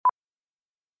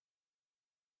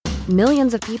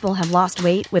Millions of people have lost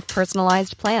weight with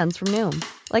personalized plans from Noom.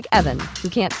 Like Evan, who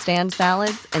can't stand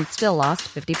salads and still lost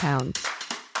 50 pounds.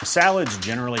 Salads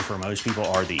generally for most people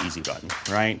are the easy button,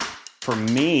 right? For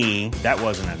me, that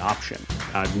wasn't an option.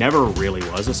 I never really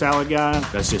was a salad guy.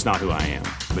 That's just not who I am.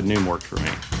 But Noom worked for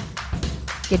me.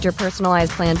 Get your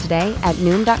personalized plan today at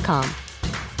Noom.com.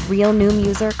 Real Noom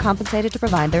user compensated to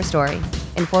provide their story.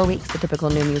 In 4 weeks, the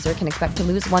typical Noom user can expect to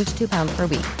lose 1 to 2 pounds per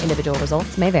week. Individual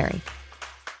results may vary.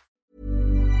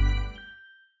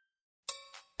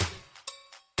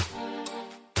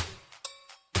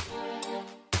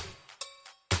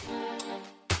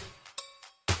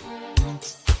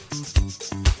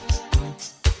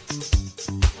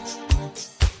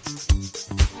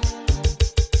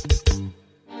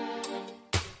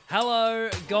 Hello,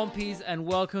 Gompies, and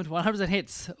welcome to 100%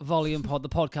 Hits Volume Pod, the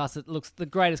podcast that looks the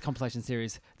greatest compilation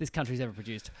series this country's ever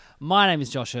produced. My name is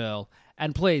Josh Earl,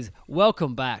 and please,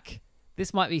 welcome back.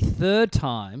 This might be third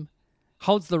time,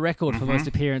 holds the record for most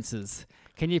appearances.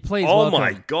 Can you please welcome... Oh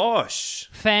my gosh.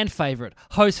 Fan favourite,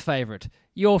 host favourite,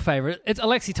 your favourite. It's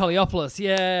Alexei Toliopoulos.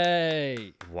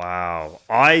 Yay! Wow.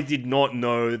 I did not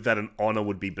know that an honour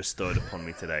would be bestowed upon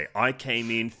me today. I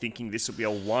came in thinking this would be a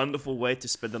wonderful way to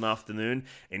spend an afternoon,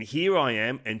 and here I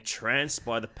am, entranced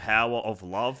by the power of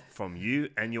love from you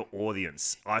and your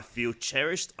audience. I feel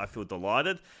cherished, I feel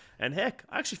delighted, and heck,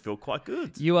 I actually feel quite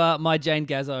good. You are my Jane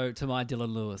Gazzo to my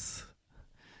Dylan Lewis.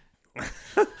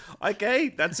 Okay,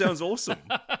 that sounds awesome.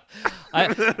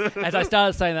 As I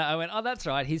started saying that, I went, oh, that's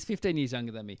right. He's 15 years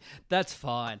younger than me. That's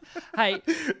fine. Hey,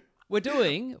 we're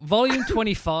doing Volume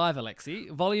 25, Alexei.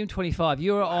 Volume 25.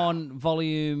 You're on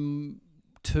Volume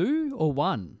 2 or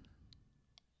 1?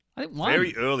 I think 1.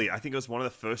 Very early. I think it was one of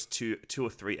the first two or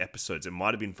three episodes. It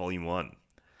might have been Volume 1.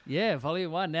 Yeah,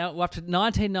 Volume 1. Now we're up to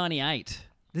 1998.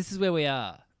 This is where we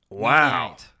are. Wow.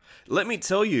 98. Let me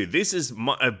tell you, this is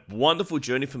a wonderful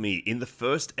journey for me. In the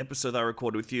first episode I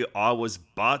recorded with you, I was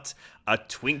but a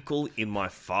twinkle in my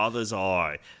father's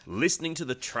eye, listening to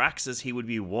the tracks as he would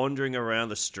be wandering around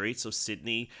the streets of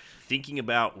Sydney, thinking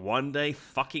about one day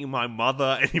fucking my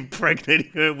mother and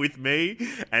impregnating her with me.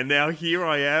 And now here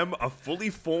I am, a fully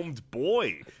formed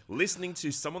boy, listening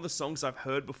to some of the songs I've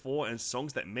heard before and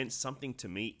songs that meant something to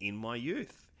me in my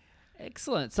youth.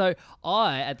 Excellent. So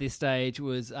I, at this stage,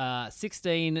 was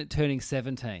 16 turning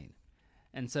 17.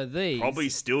 And so these... Probably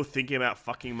still thinking about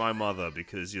fucking my mother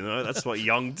because, you know, that's what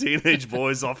young teenage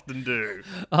boys often do.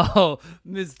 Oh,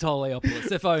 Ms.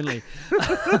 Toliopoulos, if only.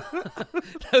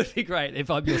 That would be great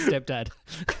if I'm your stepdad.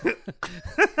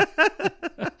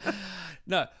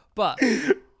 No, but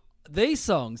these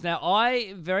songs... Now,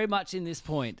 I, very much in this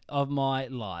point of my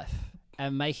life...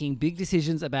 and making big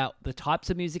decisions about the types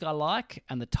of music I like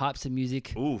and the types of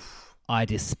music I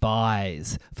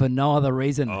despise for no other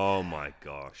reason Oh my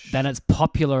gosh. than it's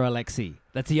popular, Alexei.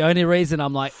 That's the only reason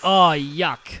I'm like, oh,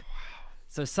 yuck.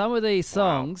 So some of these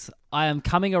songs I am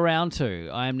coming around to.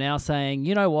 I am now saying,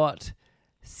 you know what?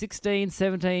 16,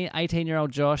 17, 18-year-old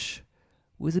Josh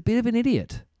was a bit of an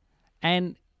idiot.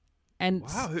 And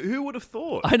Wow, who would have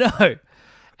thought? I know.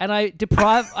 And I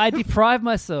deprive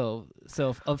myself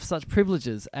of such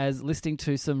privileges as listening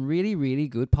to some really, really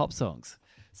good pop songs.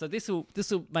 So this will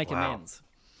make amends.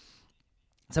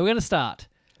 So we're going to start.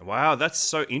 Wow, that's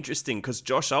so interesting because,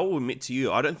 Josh, I will admit to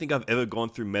you, I don't think I've ever gone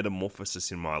through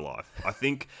metamorphosis in my life. I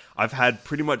think I've had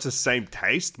pretty much the same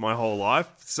taste my whole life.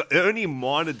 So only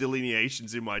minor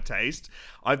delineations in my taste.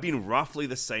 I've been roughly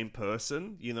the same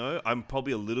person, you know. I'm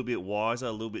probably a little bit wiser,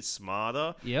 a little bit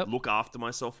smarter, look after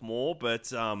myself more.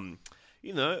 But,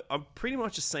 you know, I'm pretty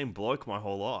much the same bloke my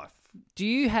whole life. Do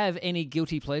you have any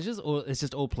guilty pleasures or it's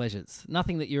just all pleasures?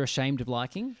 Nothing that you're ashamed of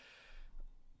liking?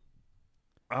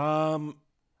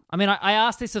 I mean, I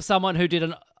asked this of someone who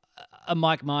did a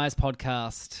Mike Myers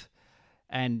podcast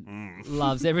and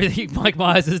loves everything Mike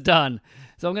Myers has done.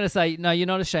 So I'm going to say, no, you're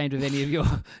not ashamed of any of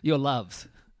your loves.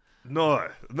 No,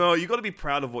 you got to be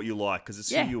proud of what you like because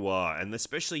it's who you are. And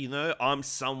especially, you know, I'm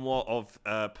somewhat of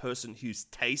a person whose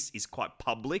taste is quite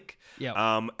public. Yeah.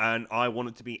 And I want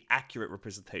it to be accurate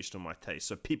representation of my taste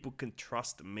so people can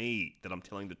trust me that I'm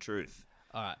telling the truth.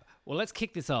 All right. Well, let's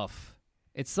kick this off.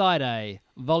 It's Side A,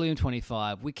 Volume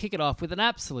 25. We kick it off with an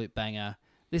absolute banger.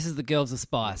 This is the Girls of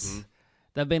Spice.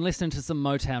 They've been listening to some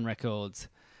Motown records,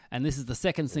 and this is the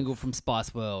second single from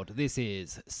Spice World. This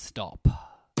is Stop.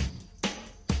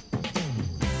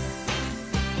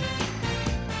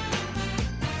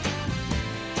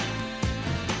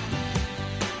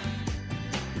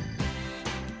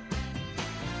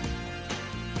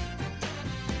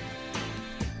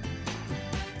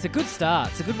 It's a good start.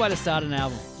 It's a good way to start an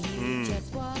album.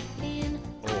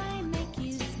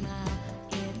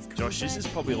 Josh, this is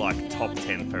probably like top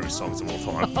 10 favorite songs of all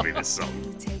time for me, this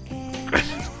song.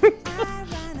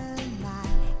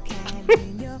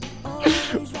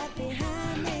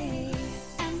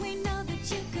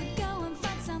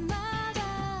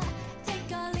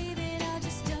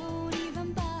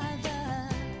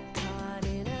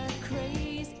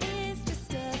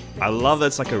 I love that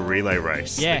it's like a relay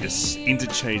race. Yeah. They just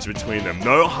interchange between them.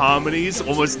 No harmonies,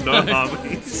 almost no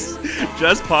harmonies.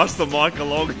 Just pass the mic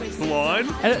along the line.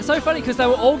 And it's so funny because they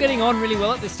were all getting on really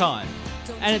well at this time.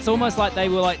 And it's almost like they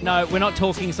were like, no, we're not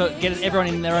talking, so get everyone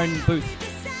in their own booth.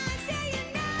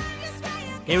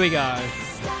 Here we go.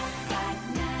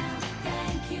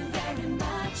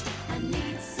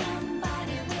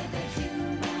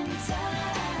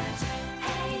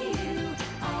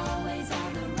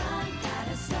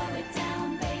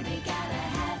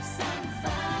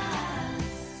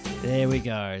 There we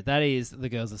go. That is the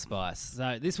Girls of Spice.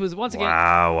 So this was once again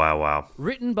Wow.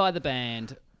 written by the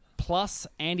band plus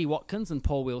Andy Watkins and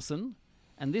Paul Wilson,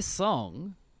 and this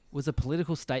song was a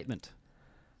political statement.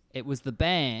 It was the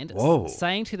band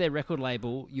saying to their record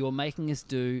label, "You're making us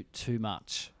do too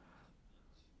much."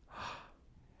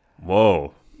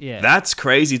 Whoa. Yeah. That's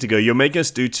crazy to go. You're making us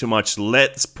do too much.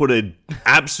 Let's put an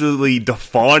absolutely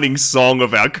defining song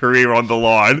of our career on the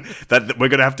line that we're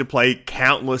going to have to play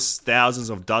countless thousands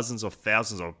of dozens of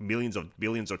thousands of millions of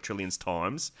billions or trillions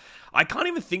times. I can't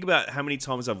even think about how many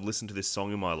times I've listened to this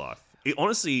song in my life. It,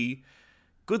 honestly,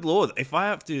 good Lord, if I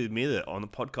have to admit it on the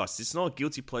podcast, it's not a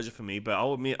guilty pleasure for me, but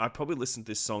I'll admit I probably listened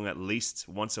to this song at least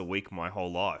once a week my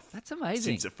whole life. That's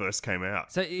amazing. Since it first came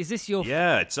out. So is this your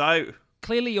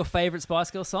clearly your favourite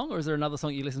Spice Girls song, or is there another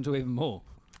song you listen to even more?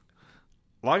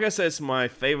 Like I said, it's my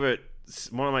favorite,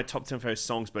 one of my top 10 favorite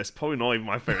songs, but it's probably not even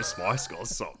my favorite Spice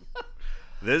Girls song.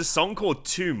 There's a song called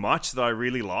Too Much that I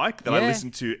really like that I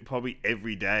listen to probably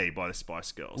every day by the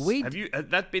Spice Girls. Has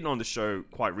that been on the show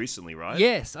quite recently, right?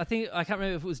 Yes, I can't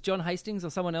remember if it was John Hastings or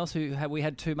someone else we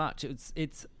had Too Much.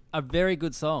 It's a very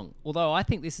good song, although I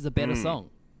think this is a better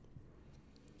song.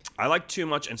 I like Too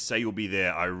Much and Say You'll Be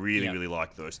There. I really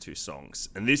like those two songs.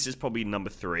 And this is probably number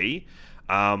 3.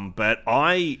 But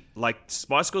I like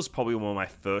Spice Girls probably one of my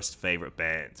first favorite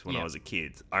bands when I was a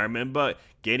kid. I remember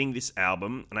getting this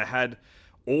album and I had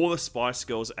all the Spice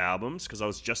Girls albums because I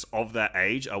was just of that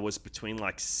age. I was between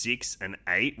like 6 and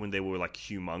 8 when they were like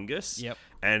humongous. Yep.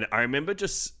 And I remember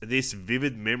just this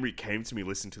vivid memory came to me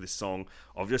listening to this song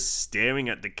of just staring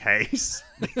at the case,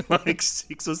 like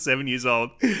 6 or 7 years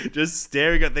old, just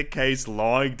staring at the case,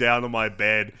 lying down on my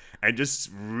bed and just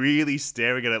really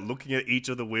staring at it, looking at each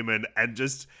of the women and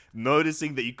just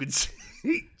noticing that you could see,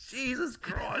 Jesus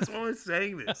Christ, why am I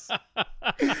saying this?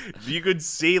 You could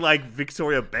see like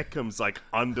Victoria Beckham's like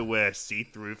underwear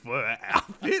see-through for her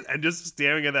outfit and just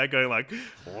staring at that going like,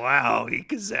 wow,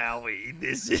 Ikazawi,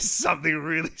 this is something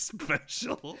really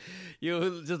special.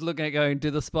 You're just looking at going,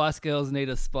 do the Spice Girls need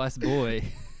a Spice Boy?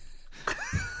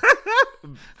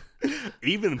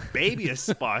 Even Baby a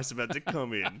Spice about to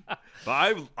come in.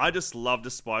 But I just love the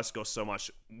Spice Girls so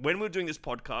much. When we were doing this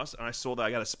podcast and I saw that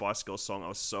I got a Spice Girls song, I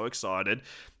was so excited.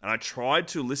 And I tried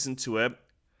to listen to it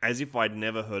as if I'd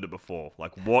never heard it before.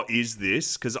 Like, what is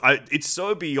this? Because it's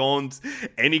so beyond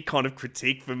any kind of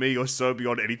critique for me or so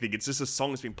beyond anything. It's just a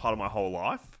song that's been part of my whole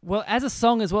life. Well, as a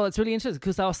song as well, it's really interesting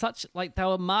because they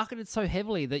were marketed so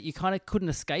heavily that you kind of couldn't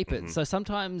escape it. So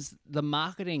sometimes the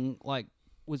marketing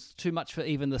was too much for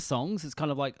even the songs. It's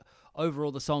kind of like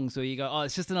overall the songs where you go, oh,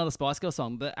 it's just another Spice Girl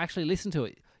song. But actually listen to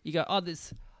it. You go, oh,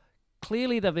 this...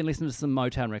 Clearly, they've been listening to some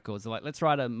Motown records. They're like, let's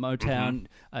write a Motown,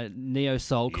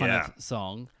 neo-soul kind of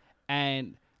song.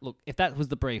 And look, if that was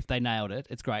the brief, they nailed it.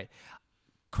 It's great.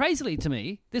 Crazily to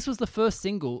me, this was the first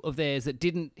single of theirs that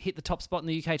didn't hit the top spot in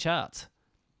the UK charts.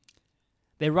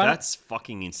 That's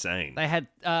fucking insane. They had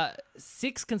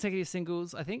 6 consecutive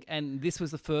singles, I think, and this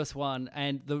was the first one.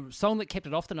 And the song that kept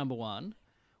it off the number 1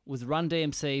 was Run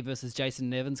DMC versus Jason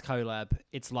Nevins collab,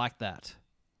 It's Like That.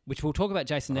 Which we'll talk about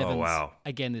Jason Evans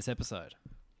again this episode.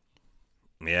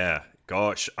 Yeah,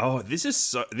 gosh. Oh, this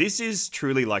is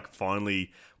truly like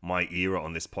finally my era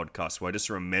on this podcast where I just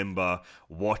remember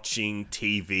watching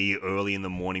TV early in the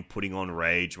morning, putting on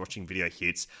Rage, watching video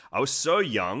hits. I was so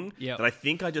young that I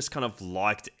think I just kind of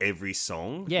liked every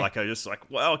song. Yeah. Like I just like,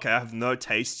 well, okay, I have no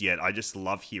taste yet. I just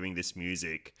love hearing this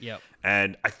music. Yep.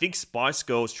 And I think Spice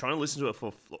Girls, trying to listen to it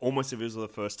for almost if it was the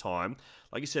first time,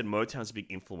 like you said, Motown's a big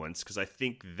influence because I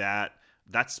think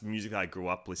that's music that I grew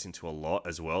up listening to a lot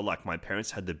as well. Like my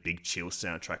parents had the Big Chill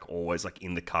soundtrack always like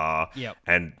in the car. Yep.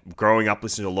 And growing up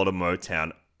listening to a lot of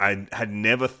Motown, I had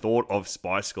never thought of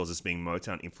Spice Girls as being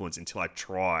Motown influence until I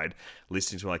tried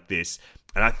listening to like this.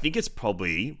 And I think it's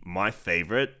probably my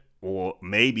favorite or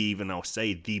maybe even I'll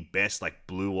say the best like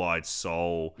blue-eyed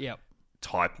soul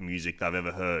type music that I've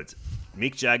ever heard.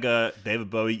 Mick Jagger, David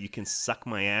Bowie, you can suck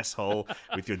my asshole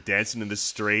with your dancing in the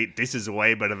street. This is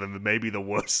way better than maybe the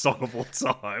worst song of all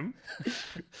time.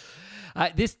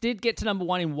 This did get to number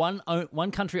one in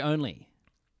one country only.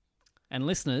 And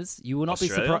listeners, you will not be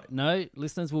surprised. No,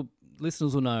 listeners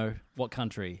will know what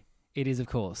country. It is, of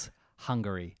course,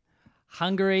 Hungary.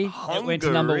 Hungary. It went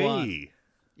to number one.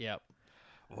 Yep.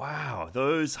 Wow,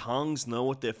 those Hungs know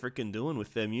what they're freaking doing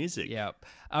with their music. Yep.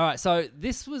 All right, so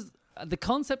this was... The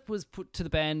concept was put to the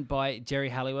band by Jerry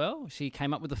Halliwell. She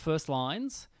came up with the first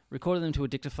lines, recorded them to a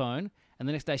dictaphone, and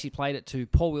the next day she played it to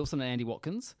Paul Wilson and Andy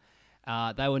Watkins.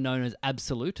 They were known as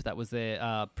Absolute. That was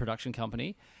their production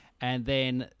company. And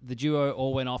then the duo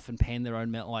all went off and penned their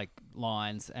own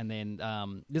lines. And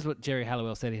then this is what Jerry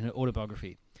Halliwell said in her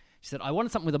autobiography. She said, I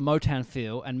wanted something with a Motown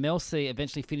feel, and Mel C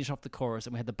eventually finished off the chorus,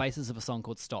 and we had the basis of a song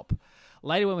called Stop.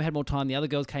 Later, when we had more time, the other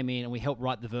girls came in, and we helped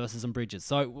write the verses and bridges.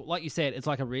 So, like you said, it's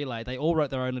like a relay. They all wrote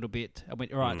their own little bit. I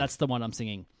went, all right, that's the one I'm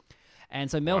singing.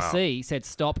 And so Mel C said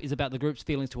Stop is about the group's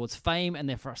feelings towards fame and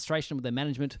their frustration with their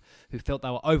management, who felt they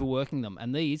were overworking them.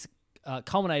 And these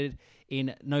culminated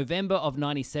in November of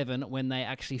 97, when they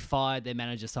actually fired their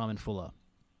manager, Simon Fuller.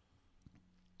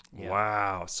 Yeah.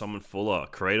 Wow, Simon Fuller,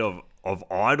 creator of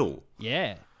Idol.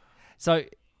 Yeah. So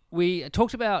we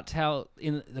talked about how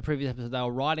in the previous episode they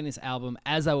were writing this album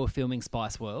as they were filming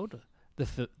Spice World, the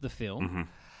film,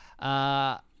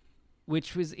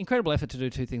 which was incredible effort to do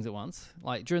two things at once.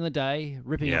 Like during the day,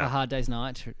 ripping off A Hard Day's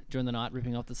Night, during the night,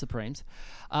 ripping off the Supremes.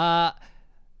 Can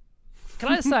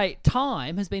I just say,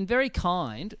 time has been very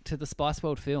kind to the Spice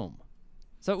World film.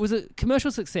 So it was a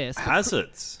commercial success. Has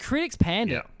it? Critics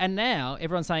panned it, and now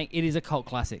everyone's saying it is a cult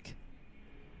classic.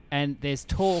 And there's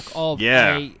talk of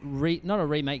not a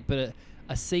remake, but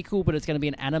a sequel, but it's going to be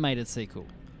an animated sequel.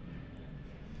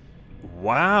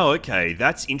 Wow, okay.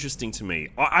 That's interesting to me.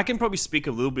 I can probably speak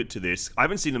a little bit to this. I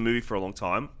haven't seen the movie for a long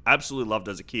time. Absolutely loved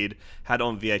it as a kid. Had it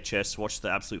on VHS, watched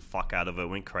the absolute fuck out of it,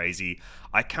 went crazy.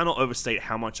 I cannot overstate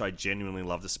how much I genuinely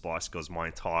love the Spice Girls my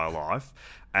entire life.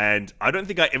 And I don't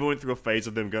think I ever went through a phase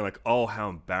of them going like, oh, how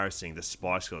embarrassing, the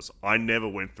Spice Girls. I never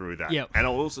went through that. Yep. And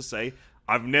I'll also say,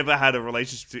 I've never had a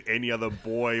relationship to any other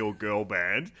boy or girl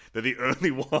band. They're the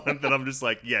only one that I'm just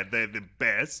like, yeah, they're the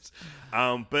best.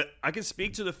 But I can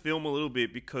speak to the film a little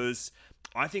bit because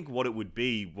I think what it would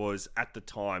be was at the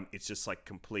time, it's just like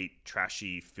complete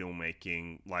trashy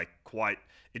filmmaking, like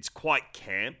it's quite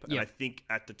camp. And I think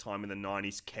at the time in the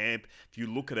 90s, camp, if you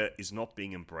look at it, is not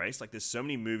being embraced. Like there's so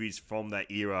many movies from that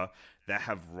era that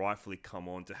have rightfully come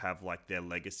on to have like their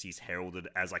legacies heralded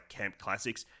as like camp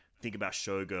classics. Think about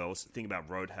Showgirls, think about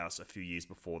Roadhouse a few years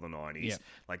before the 90s. Yeah.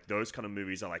 Like those kind of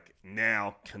movies are like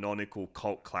now canonical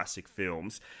cult classic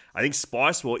films. I think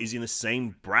Spice World is in the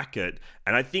same bracket.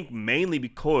 And I think mainly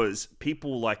because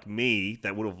people like me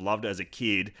that would have loved it as a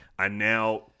kid are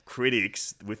now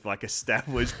critics with like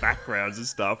established backgrounds and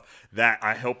stuff that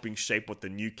are helping shape what the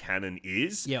new canon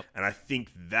is. Yep. And I think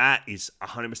that is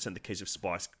 100% the case of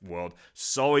Spice World.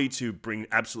 Sorry to bring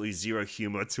absolutely zero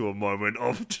humor to a moment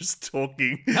of just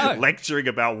talking, lecturing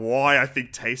about why I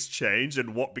think tastes change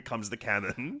and what becomes the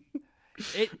canon.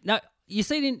 You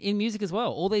see it in music as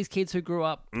well. All these kids who grew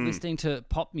up listening to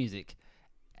pop music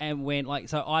and when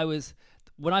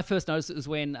when I first noticed it was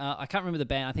when, I can't remember the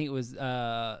band, I think it was,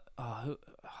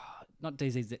 not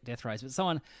DZ's Death Race, but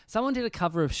someone did a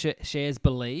cover of Cher's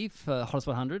Believe for Hottest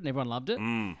 100 and everyone loved it.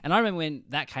 And I remember when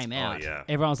that came out,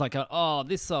 everyone was like, oh,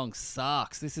 this song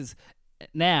sucks.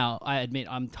 Now I admit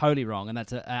I'm totally wrong and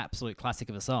that's an absolute classic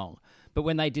of a song. But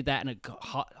when they did that and it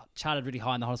charted really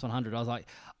high in the Hottest 100, I was like,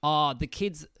 oh, the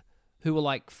kids who were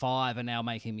like 5 are now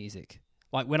making music.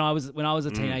 Like when I was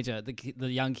a teenager,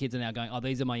 the young kids are now going, oh,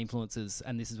 these are my influences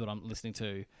and this is what I'm listening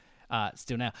to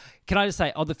still now. Can I just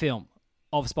say, the film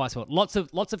of Spice World, lots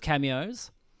of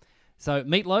cameos. So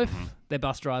Meatloaf, their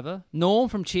bus driver. Norm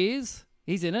from Cheers,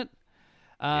 he's in it.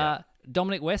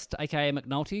 Dominic West, a.k.a.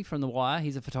 McNulty from The Wire,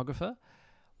 he's a photographer.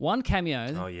 One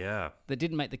cameo that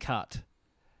didn't make the cut.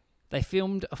 They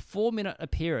filmed a 4-minute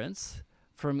appearance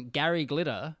from Gary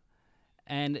Glitter,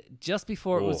 and just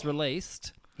before it was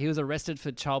released, he was arrested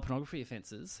for child pornography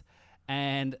offences,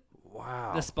 and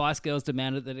the Spice Girls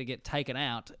demanded that it get taken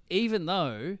out, even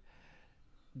though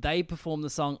they performed the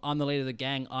song I'm the Leader of the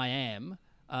Gang, I Am.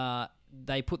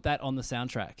 They put that on the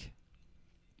soundtrack.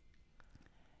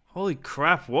 Holy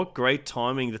crap, what great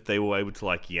timing that they were able to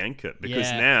like yank it.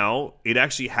 Because now it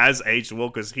actually has aged well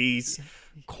because he's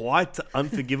quite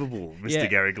unforgivable, Mr. Yeah.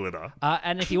 Gary Glitter.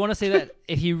 And if you want to see that,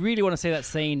 if you really want to see that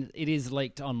scene, it is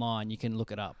leaked online. You can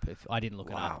look it up. If I didn't look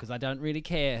it up because I don't really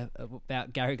care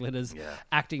about Gary Glitter's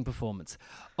acting performance.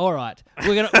 All right,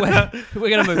 we're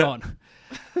gonna move on.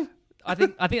 I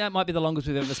think that might be the longest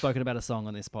we've ever spoken about a song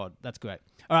on this pod. That's great.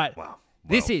 All right, Wow.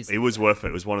 It was worth it.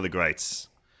 It was one of the greats.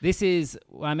 This is,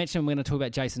 when I mentioned we're going to talk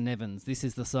about Jason Nevins, this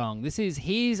is the song. This is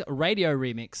his radio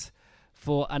remix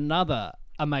for another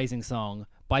amazing song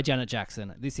by Janet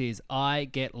Jackson. This is I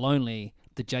Get Lonely,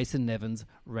 the Jason Nevins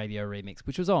radio remix,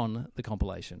 which was on the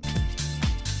compilation.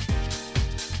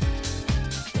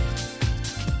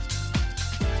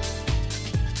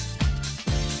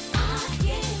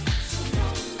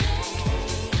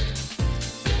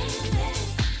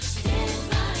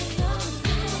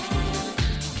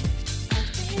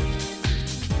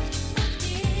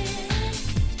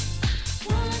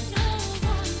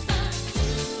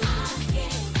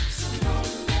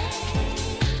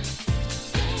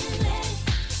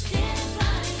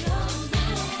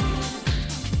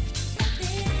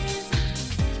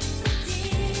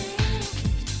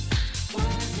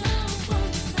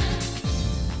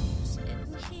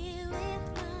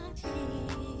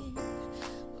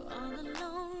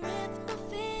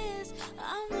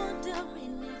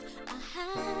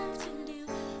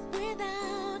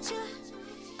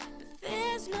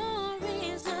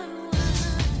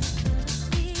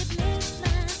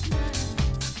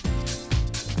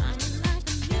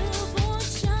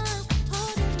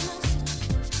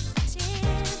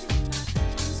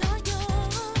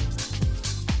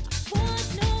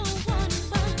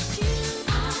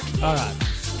 All right.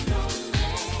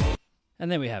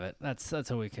 And there we have it.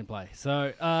 That's all we can play.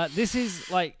 So this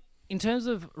is, like, in terms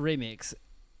of remix,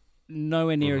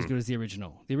 nowhere near as good as the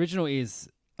original. The original is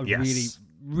a really,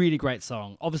 really great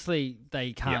song. Obviously,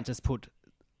 they can't just put,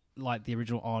 like, the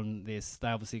original on this. They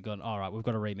obviously gone, all right, we've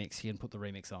got a remix. You can put the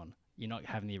remix on. You're not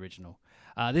having the original.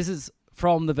 This is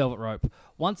from The Velvet Rope.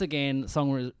 Once again,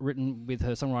 song written with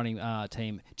her songwriting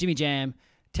team, Jimmy Jam,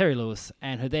 Terry Lewis,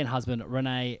 and her then husband,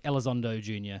 Renee Elizondo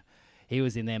Jr. He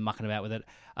was in there mucking about with it.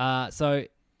 So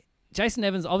Jason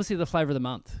Nevins, obviously the flavour of the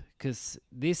month, because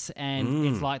this and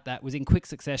It's Like That was in quick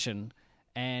succession.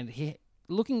 And he,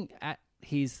 looking at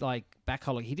his like back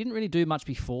collar, he didn't really do much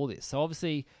before this. So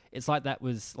obviously It's Like That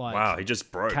was like... Wow, he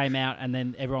just broke. Came out and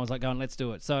then everyone was like going, let's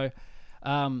do it. So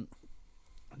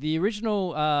the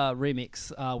original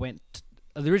remix went...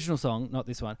 The original song, not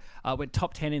this one, went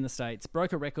top 10 in the States,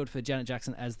 broke a record for Janet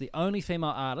Jackson as the only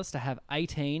female artist to have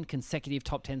 18 consecutive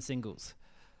top 10 singles.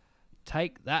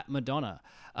 Take that, Madonna.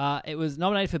 It was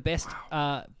nominated for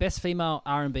Best Female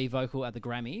R&B Vocal at the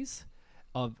Grammys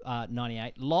of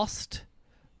 98. Lost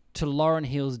to Lauryn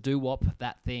Hill's Doo Wop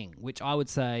That Thing, which I would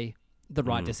say the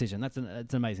right decision. It's an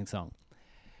amazing song.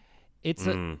 It's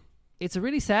a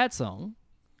really sad song,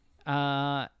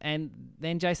 and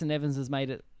then Jason Nevins has made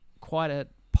it quite a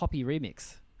poppy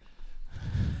remix.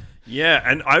 Yeah,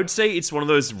 and I would say it's one of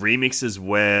those remixes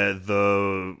where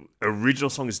the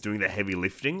original song is doing the heavy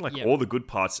lifting. Like, all the good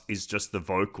parts is just the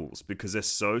vocals because they're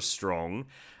so strong.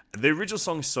 The original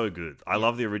song is so good. I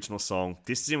love the original song.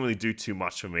 This didn't really do too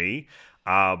much for me,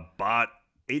 but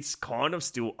it's kind of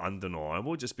still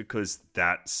undeniable just because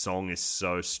that song is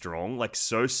so strong, like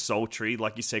so sultry,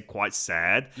 like you said, quite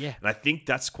sad. Yeah. And I think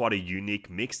that's quite a unique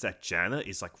mix that Janet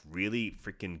is like really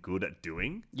freaking good at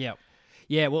doing. Yeah.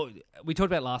 Yeah, well, we talked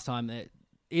about last time that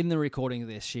in the recording of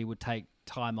this, she would take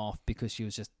time off because she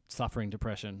was just suffering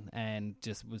depression and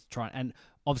just was trying, and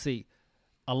obviously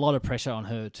a lot of pressure on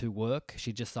her to work.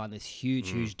 She just signed this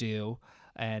huge deal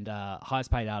and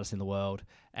highest paid artist in the world,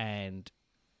 and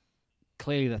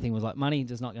clearly the thing was like money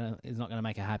is not gonna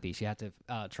make her happy. She had to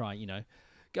try,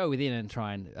 go within and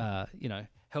try and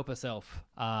help herself.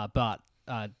 But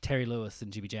Terry Lewis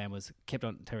and Jimmy Jam kept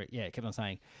on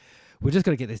saying, "We're just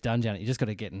got to get this done, Janet. You just got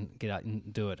to get out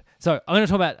and do it." So I'm going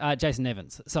to talk about Jason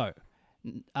Nevins. So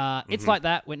It's Like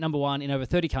That went number 1 in over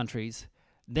 30 countries.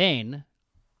 Then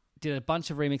did a bunch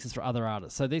of remixes for other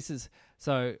artists.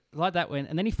 So Like That went,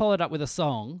 and then he followed up with a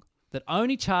song that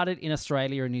only charted in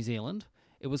Australia and New Zealand.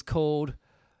 It was called...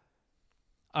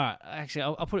 All right, actually,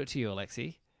 I'll put it to you,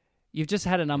 Alexei. You've just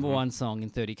had a number 1 song in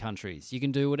 30 countries. You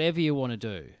can do whatever you want to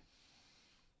do.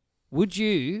 Would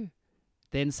you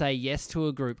then say yes to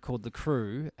a group called The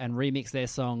Crew and remix their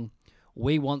song,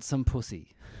 We Want Some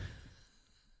Pussy?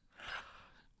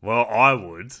 Well, I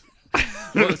would.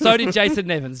 Well, so did Jason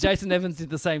Nevins. Jason Nevins did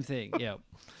the same thing, yeah.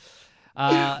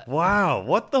 Wow,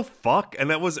 what the fuck?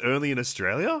 And that was only in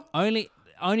Australia?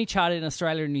 Only charted in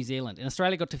Australia and New Zealand. In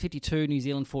Australia, got to 52, New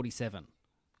Zealand 47.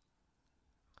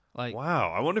 Like,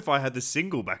 wow. I wonder if I had the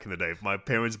single back in the day, if my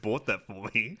parents bought that for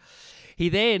me. he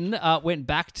then went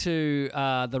back to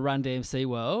the Run DMC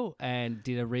world and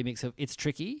did a remix of It's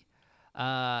Tricky.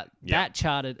 That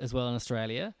charted as well in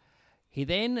Australia. He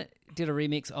then did a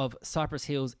remix of Cypress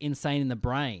Hill's Insane in the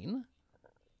Brain,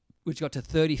 which got to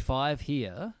 35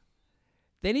 here.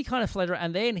 Then he kind of fled around.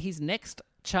 And then his next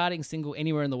charting single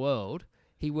anywhere in the world,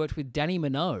 he worked with Danny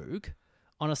Minogue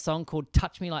on a song called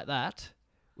Touch Me Like That,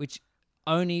 which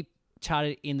only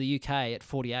charted in the UK at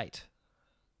 48.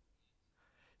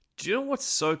 Do you know what's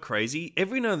so crazy?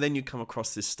 Every now and then you come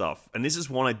across this stuff, and this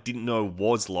is one I didn't know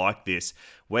was like this,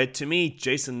 where to me,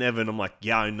 Jason Nevin, I'm like,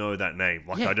 yeah, I know that name.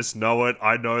 Like, I just know it.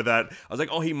 I know that. I was like,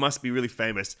 oh, he must be really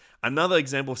famous. Another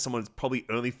example of someone that's probably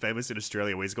only famous in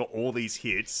Australia, where he's got all these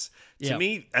hits. To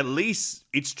me, at least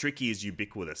It's Tricky is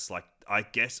ubiquitous. Like, I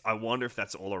guess, I wonder if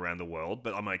that's all around the world,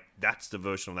 but I'm like, that's the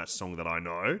version of that song that I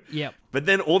know. Yep. But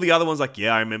then all the other ones, like,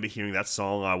 yeah, I remember hearing that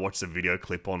song. I watched the video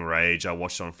clip on Rage. I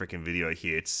watched it on freaking Video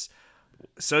Hits.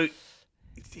 So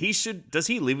does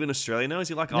he live in Australia now? Is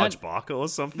he like Arch Barker or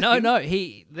something? No.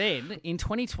 He then, in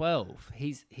 2012,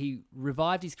 he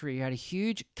revived his career. He had a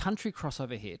huge country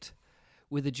crossover hit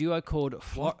with a duo called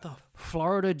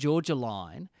Florida Georgia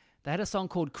Line. They had a song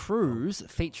called Cruise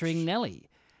featuring Nelly.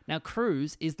 Now,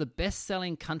 Cruise is the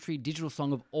best-selling country digital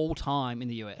song of all time in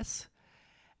the US,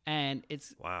 and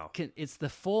it's the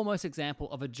foremost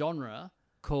example of a genre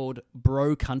called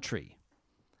bro country.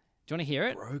 Do you want to hear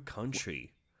it? Bro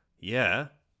country. Yeah.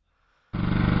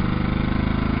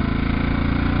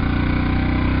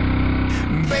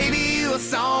 Baby, you a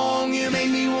song, you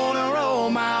make me wanna roll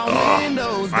my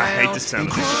windows down. I hate the sound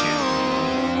of this shit.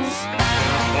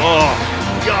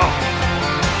 Oh, God.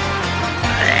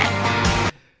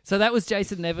 So that was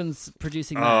Jason Nevins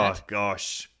producing Oh, that.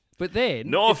 gosh. But then...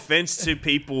 No offense to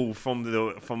people from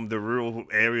the rural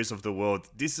areas of the world.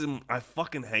 I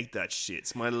fucking hate that shit.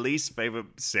 It's my least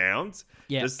favorite sound.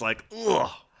 Yeah. Just like,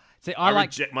 ugh. See,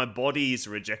 My body is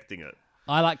rejecting it.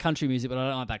 I like country music, but I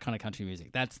don't like that kind of country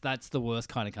music. That's the worst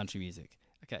kind of country music.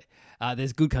 Okay.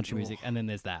 There's good country music, and then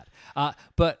there's that.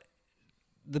 But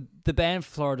the band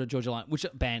Florida Georgia Line, which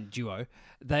band duo,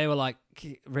 they were like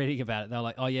reading about it. They were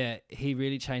like, oh yeah, he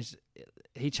really changed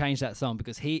that song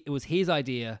because it was his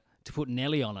idea to put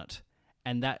Nelly on it,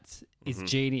 and that is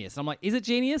genius. I'm like, is it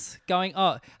genius? Going,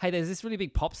 oh, hey, there's this really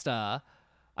big pop star.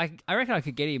 I reckon I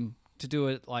could get him to do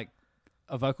it like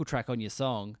a vocal track on your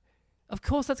song. Of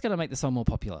course, that's going to make the song more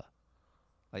popular.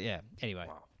 Like, yeah. Anyway,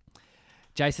 wow.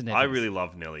 Jason Nevins. I really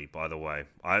love Nelly, by the way.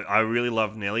 I really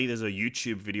love Nelly. There's a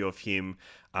YouTube video of him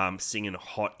singing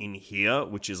 "Hot in Here,"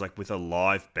 which is like with a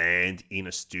live band in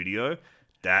a studio.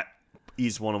 That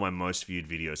is one of my most viewed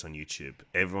videos on YouTube.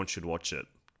 Everyone should watch it.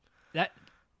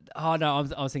 I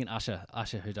was thinking Usher,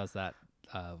 who does that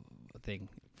thing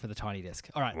for the Tiny Desk.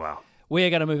 All right. Wow. We are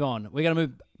going to move on. We're going to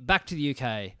move back to the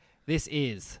UK. This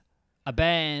is a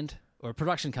band or a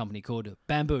production company called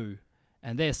Bamboo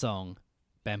and their song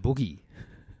Bamboogie.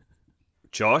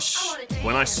 Josh,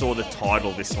 when I saw the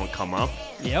title of this one come up,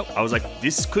 I was like,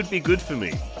 this could be good for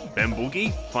me.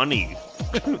 Bamboogie? Funny.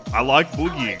 I like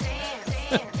boogie.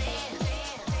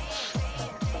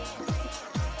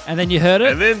 And then you heard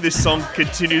it? And then this song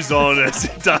continues on as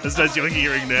it does, as you're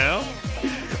hearing now.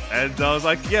 And I was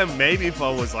like, yeah, maybe if I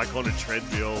was like on a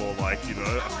treadmill or like,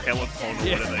 a Peloton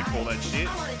or whatever they call that shit,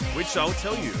 which I'll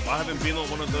tell you, I haven't been on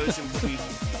one of those in probably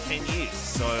 10 years,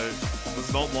 so it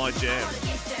was not my jam.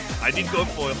 I did go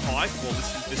for a hike while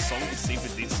listening to this song to see if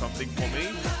it did something for me.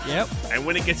 Yep. And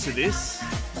when it gets to this,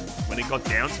 when it got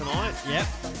down tonight,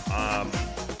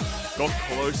 got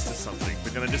close to something.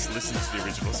 We're going to just listen to the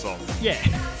original song. Yeah.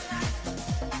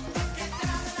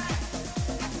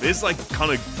 There's like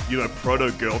kind of,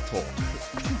 proto-girl talk.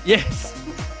 Yes.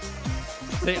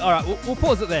 See, all right, we'll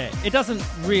pause it there. It doesn't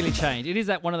really change. It is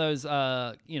that one of those,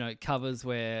 covers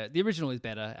where the original is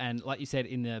better. And like you said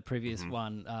in the previous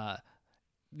one,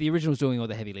 the original's doing all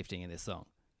the heavy lifting in this song.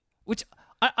 Which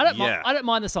I don't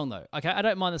mind the song, though. Okay, I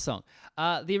don't mind the song.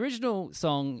 The original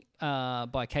song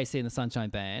by KC and the Sunshine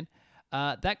Band,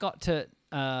 that got to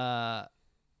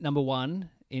number 1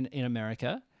 in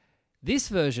America. This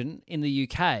version in the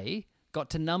UK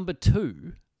got to number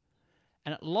 2,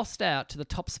 and it lost out to the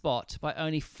top spot by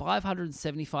only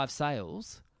 575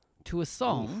 sales to a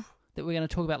song that we're going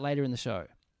to talk about later in the show.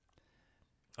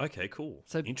 Okay, cool.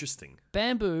 So interesting.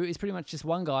 Bamboo is pretty much just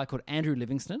one guy called Andrew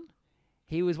Livingston.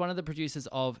 He was one of the producers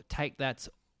of Take That's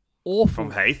Awful.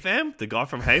 From Hey Fam? The guy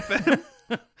from Hey Fam?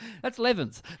 That's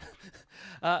Levins.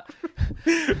 No,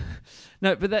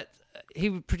 but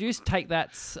he produced Take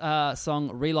That's song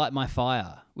Relight My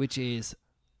Fire, which is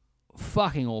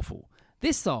fucking awful.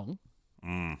 This song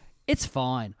It's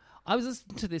fine. I was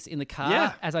listening to this in the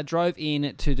car as I drove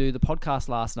in to do the podcast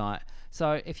last night.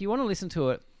 So if you want to listen to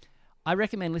it, I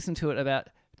recommend listening to it about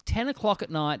 10 o'clock at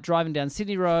night, driving down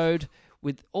Sydney Road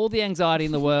with all the anxiety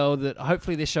in the world that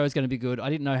hopefully this show is going to be good. I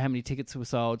didn't know how many tickets were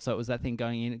sold, so it was that thing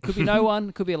going in. It could be no one,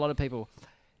 it could be a lot of people.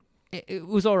 It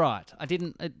was all right.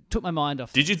 It took my mind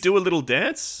off. Did you do a little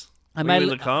dance? I Were made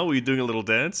you in the car? Were you doing a little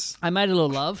dance? I made a little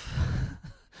love,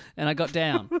 and I got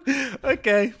down.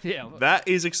 Okay. Yeah. That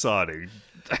is exciting.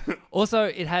 Also,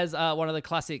 it has one of the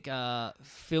classic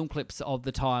film clips of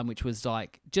the time, which was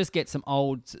like, just get some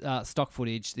old stock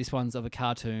footage. This one's of a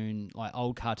cartoon, like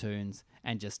old cartoons,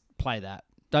 and just play that.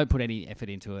 Don't put any effort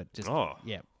into it. Just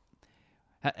yeah.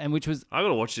 And which was I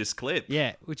gotta watch this clip.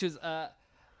 Yeah, which was I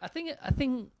think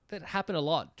that happened a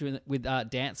lot with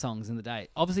dance songs in the day.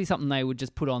 Obviously, something they would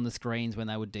just put on the screens when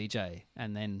they would DJ,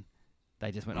 and then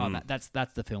they just went, "Oh, that's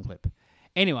the film clip."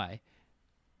 Anyway,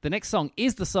 the next song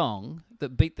is the song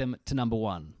that beat them to number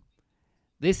one.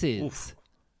 This is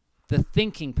the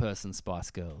Thinking Person Spice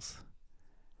Girls.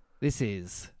 This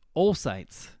is All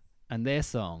Saints and their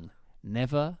song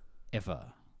 "Never Ever."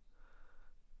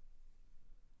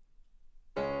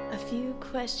 A few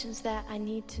questions that I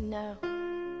need to know.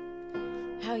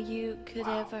 How you could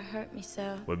ever hurt me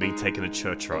so. We're being taken to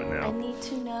church right I now. need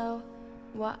to know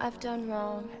what I've done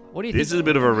wrong. What do you This think? is a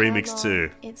bit of a How remix long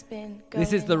too. It's been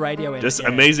This is the radio going edit. Just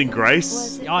on. Amazing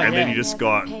Grace, Oh, and then yeah. you just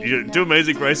got you do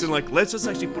Amazing Grace and like let's just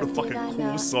actually put a fucking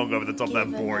cool song over the top of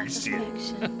that boring shit.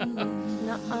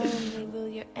 Not only will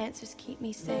your answers keep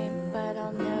me sane, but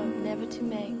I'll know never to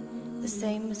make the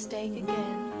same mistake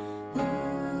again.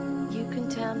 You can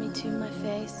tell me to my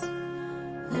face,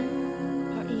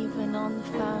 or even on the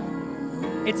phone.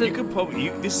 You could probably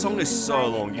this song is so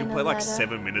long. You play like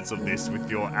 7 minutes of this with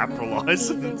your APRA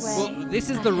license. Well, this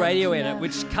is the radio edit,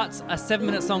 which cuts a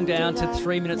 7-minute song down to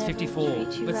 3 minutes 54.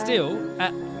 But still,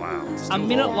 Wow, it's a still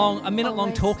minute long.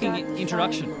 long talking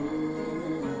introduction.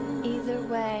 Either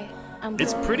way, I'm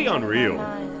It's going pretty out of my unreal.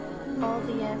 mind. All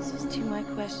the answers to my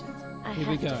questions I Here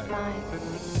we have to go. find.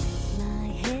 My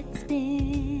head's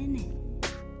spinning.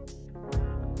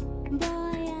 Boy,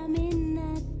 I'm in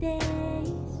a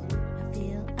daze. I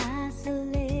feel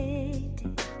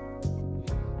isolated.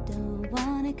 Don't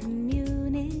wanna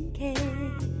communicate.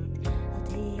 I'll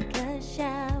take a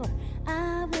shower.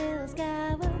 I will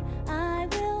scour. I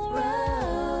will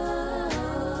run.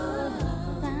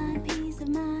 Find peace of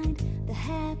mind, the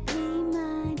happy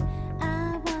mind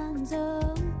I once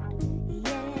owned.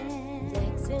 Yeah.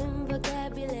 Flexing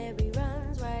vocabulary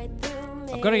runs right through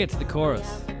me. I've got to get to the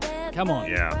chorus. Come on.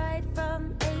 Yeah. Right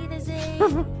from A to Z.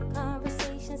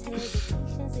 Conversations,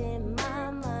 hesitations in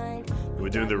my mind. We're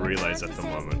doing the relays at the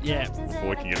moment. Yeah. Before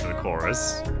we can get to the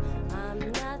chorus. I'm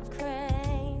not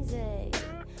crazy.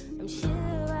 I'm sure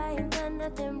I ain't done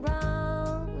nothing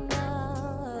wrong.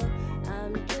 No,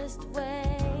 I'm just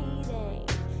waiting.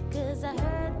 'Cause I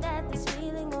heard that this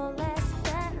feeling won't last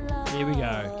that long. Here we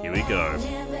go. Here we go.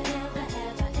 Never, ever,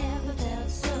 ever, ever felt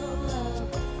so low.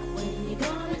 When you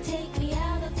gonna take me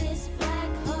out of this black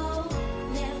hole?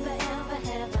 Never, ever,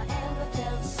 ever, ever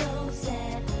felt so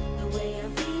sad. The way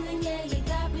I'm feeling, yeah, you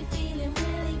got me feeling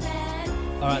really bad.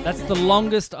 All right, that's the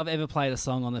longest I've ever played a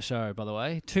song on the show, by the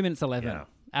way. 2 minutes 11. Yeah.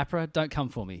 APRA, don't come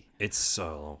for me. It's so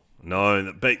long.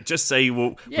 No, but just say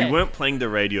we Yeah. weren't playing the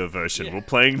radio version. We're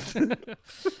playing.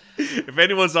 If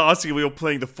anyone's asking, we were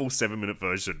playing the full 7-minute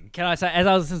version. Can I say, as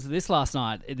I was listening to this last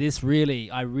night,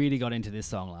 I really got into this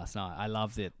song last night. I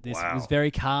loved it. This Wow. was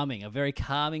very calming, a very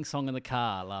calming song in the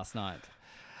car last night.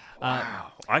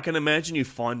 I can imagine you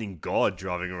finding God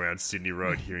driving around Sydney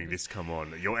Road hearing this come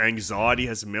on. Your anxiety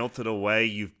has melted away.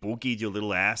 You've boogied your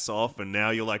little ass off, and now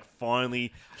you're like,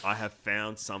 finally, I have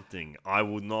found something. I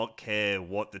will not care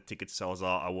what the ticket sales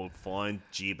are. I will find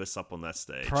Jeebus up on that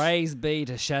stage. Praise be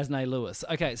to Shaznay Lewis.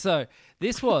 Okay, so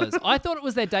this was, I thought it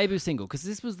was their debut single because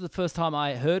this was the first time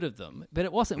I heard of them, but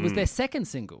it wasn't. It was their second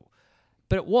single,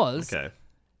 but it was Okay.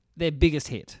 their biggest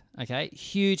hit. Okay,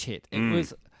 huge hit. It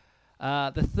was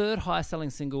the third highest selling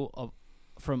single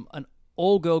from an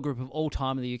all-girl group of all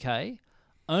time in the UK,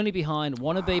 only behind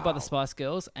Wanna Be by the Spice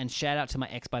Girls and Shout Out to My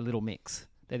Ex by Little Mix.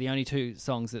 They're the only two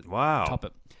songs that top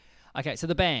it. Okay, so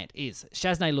the band is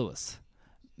Shaznay Lewis,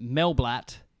 Mel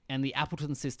Blatt, and the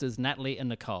Appleton sisters, Natalie and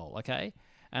Nicole, okay?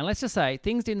 And let's just say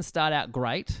things didn't start out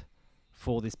great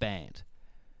for this band.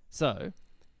 So,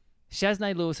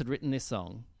 Shaznay Lewis had written this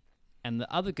song, and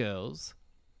the other girls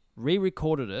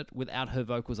re-recorded it without her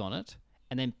vocals on it,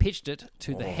 and then pitched it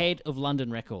to the head of London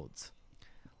Records.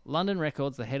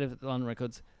 The head of London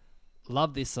Records,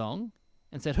 loved this song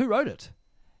and said, "Who wrote it?"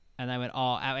 And they went,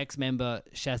 "Oh, our ex-member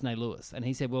Shaznay Lewis," and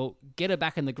he said, "Well, get her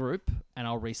back in the group, and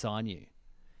I'll re-sign you."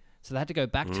 So they had to go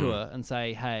back to her and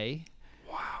say, "Hey,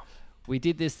 we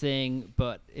did this thing,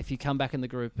 but if you come back in the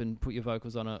group and put your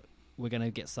vocals on it, we're going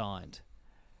to get signed,"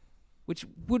 which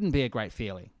wouldn't be a great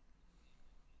feeling.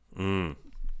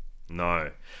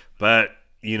 No, but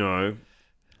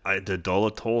the dollar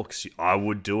talks. I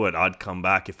would do it. I'd come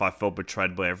back if I felt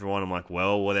betrayed by everyone. I'm like,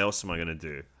 well, what else am I going to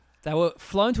do? They were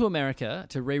flown to America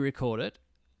to re-record it,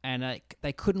 and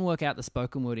they couldn't work out the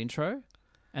spoken word intro,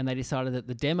 and they decided that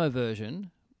the demo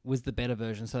version was the better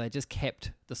version, so they just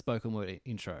kept the spoken word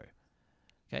intro.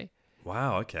 Okay.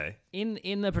 Wow. Okay.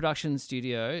 In the production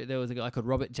studio, there was a guy called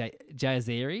Robert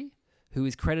Jazeri, who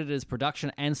is credited as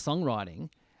production and songwriting,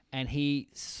 and he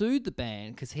sued the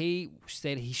band because he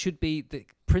said he should be the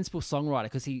principal songwriter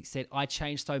because he said, "I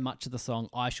changed so much of the song,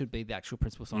 I should be the actual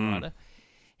principal songwriter."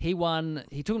 He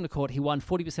took him to court, he won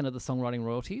 40% of the songwriting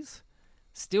royalties.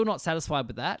 Still not satisfied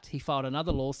with that, he filed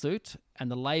another lawsuit,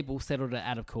 and the label settled it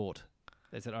out of court.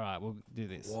 They said, "All right, we'll do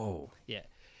this." Whoa. Yeah.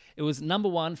 It was number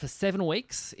one for 7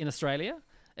 weeks in Australia.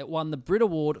 It won the Brit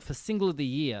Award for Single of the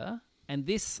Year, and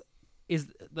this is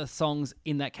the songs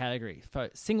in that category. For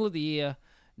Single of the Year,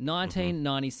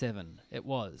 1997, it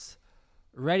was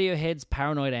Radiohead's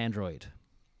Paranoid Android,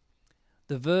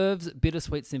 The Verve's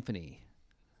Bittersweet Symphony,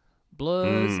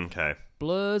 Blur's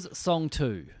Song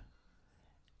 2,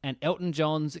 and Elton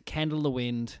John's Candle in the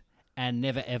Wind and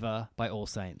Never Ever by All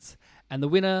Saints. And the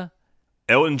winner...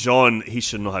 Elton John, he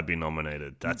should not have been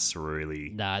nominated. That's really...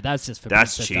 No, that's just for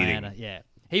That's Princess cheating. Diana. Yeah.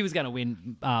 He was going to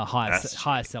win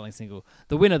highest selling single.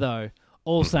 The winner, though,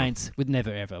 All Saints with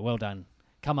Never Ever. Well done.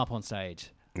 Come up on stage.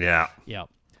 Yeah. Yeah.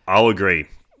 I'll agree.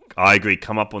 I agree.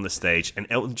 Come up on the stage. And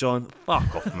Elton John,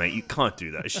 fuck off, mate. You can't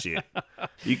do that shit.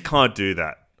 You can't do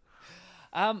that.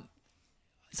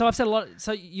 So I've said a lot.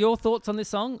 So your thoughts on this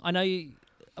song? I know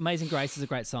Amazing Grace is a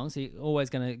great song, so you're always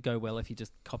going to go well if you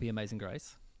just copy Amazing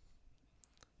Grace.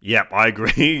 Yeah, I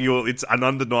agree. It's an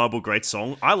undeniable great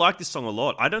song. I like this song a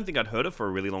lot. I don't think I'd heard it for a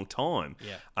really long time.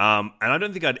 Yeah. And I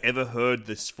don't think I'd ever heard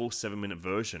this full 7-minute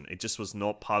version. It just was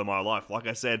not part of my life. Like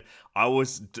I said, I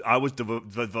was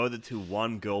devoted to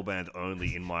one girl band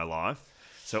only in my life.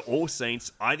 So All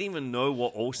Saints, I didn't even know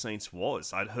what All Saints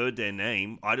was. I'd heard their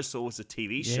name. I just saw it was a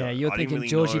TV show. Yeah, you're I didn't thinking really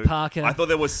Georgie know. Parker. I thought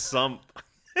there was some...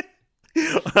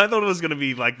 I thought it was going to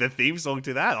be like the theme song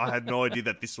to that. I had no idea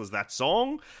that this was that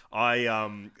song. I'd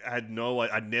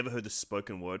never heard the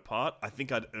spoken word part. I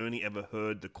think I'd only ever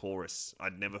heard the chorus.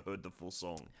 I'd never heard the full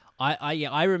song.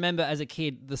 I remember as a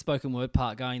kid the spoken word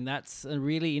part going, that's a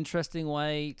really interesting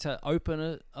way to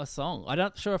open a song. I'm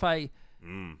not sure if I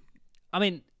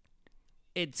mean,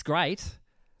 it's great,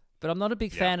 but I'm not a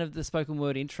big fan of the spoken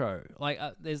word intro. Like,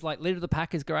 there's like Leader of the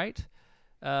Pack is great.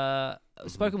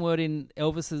 Spoken word in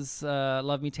Elvis's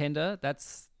Love Me Tender,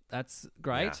 that's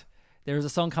great. Yeah. There is a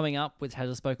song coming up which has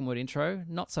a spoken word intro,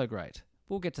 not so great.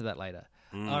 We'll get to that later.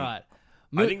 All right.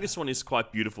 I think this one is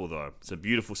quite beautiful, though. It's a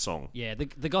beautiful song. Yeah,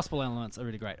 the gospel elements are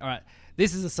really great. All right,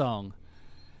 this is a song.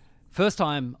 First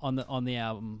time on the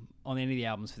album, on any of the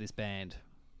albums for this band.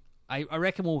 I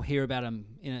reckon we'll hear about them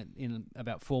in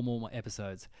about 4 more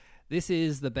episodes. This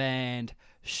is the band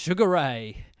Sugar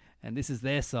Ray, and this is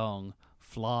their song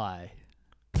Fly.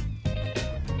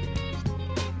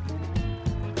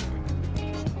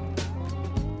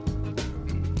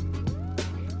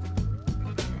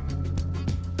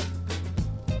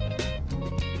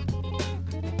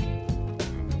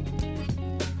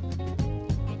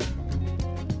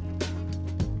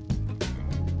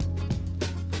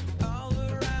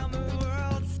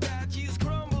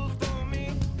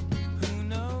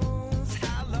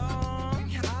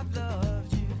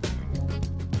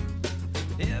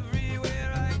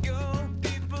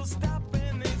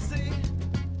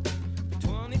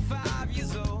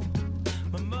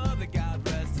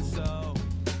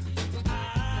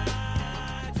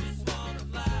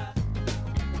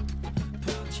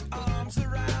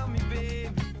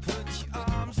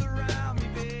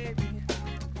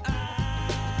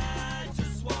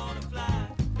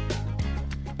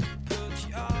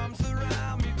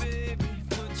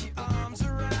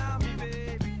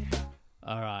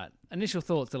 Initial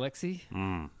thoughts, Alexei?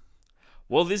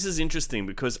 Well, this is interesting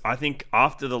because I think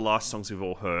after the last songs we've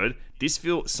all heard, this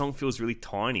song feels really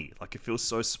tiny. Like, it feels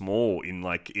so small in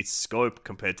like its scope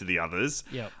compared to the others.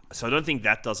 Yep. So I don't think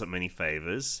that does it many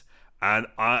favors. And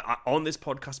I on this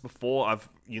podcast before, I've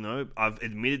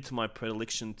admitted to my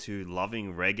predilection to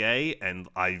loving reggae, and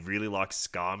I really like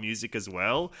ska music as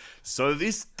well. So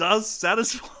this does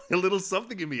satisfy a little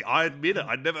something in me. I admit it.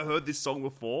 I'd never heard this song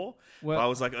before. Well, but I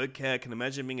was like, okay, I can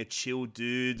imagine being a chill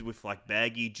dude with like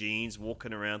baggy jeans,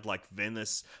 walking around like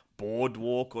Venice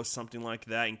Boardwalk or something like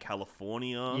that in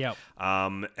California. Yep.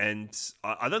 And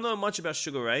I don't know much about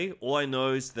Sugar Ray. All I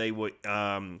know is they were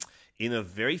in a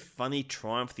very funny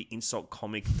Triumph the Insult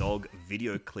Comic Dog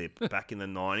video clip back in the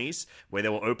 90s where they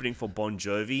were opening for Bon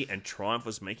Jovi and Triumph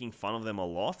was making fun of them a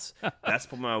lot. That's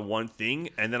probably my one thing.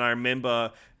 And then I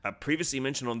remember previously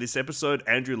mentioned on this episode,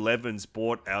 Andrew Levins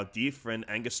bought our dear friend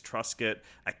Angus Truscott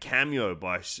a cameo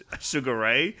by Sugar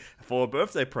Ray for a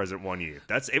birthday present one year.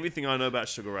 That's everything I know about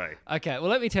Sugar Ray. Okay,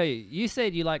 well, let me tell you. You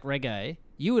said you like reggae.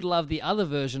 You would love the other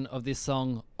version of this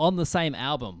song on the same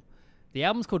album. The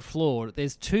album's called Flawed.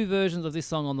 There's two versions of this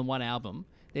song on the one album.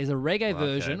 There's a reggae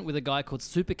version with a guy called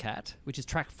Supercat, which is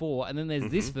track 4, and then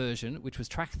there's this version, which was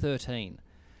track 13.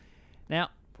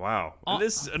 Now, wow,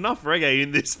 there's enough reggae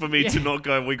in this for me to not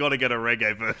go, we got to get a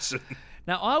reggae version.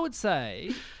 Now, I would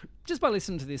say, just by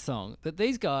listening to this song, that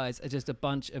these guys are just a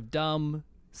bunch of dumb,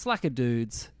 slacker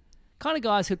dudes, kind of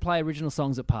guys who'd play original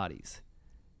songs at parties.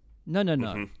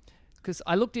 No. Because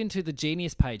I looked into the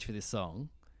Genius page for this song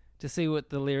to see what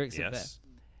the lyrics are about.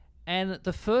 And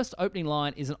the first opening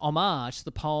line is an homage to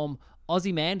the poem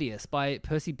Ozymandias by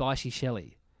Percy Bysshe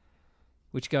Shelley,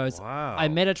 which goes, I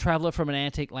met a traveller from an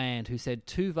antique land who said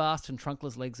 2 vast and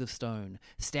trunkless legs of stone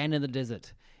stand in the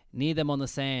desert. Near them on the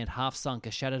sand, half sunk,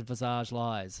 a shattered visage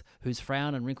lies, whose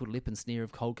frown and wrinkled lip and sneer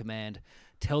of cold command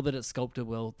tell that its sculptor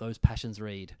will those passions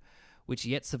read, which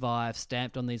yet survive,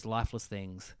 stamped on these lifeless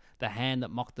things, the hand that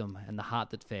mocked them and the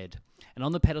heart that fed. And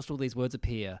on the pedestal these words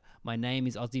appear, my name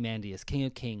is Ozymandias, King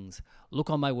of Kings. Look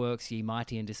on my works, ye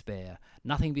mighty in despair.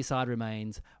 Nothing beside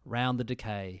remains, round the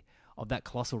decay of that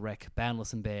colossal wreck,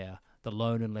 boundless and bare, the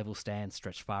lone and level stand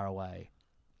stretched far away.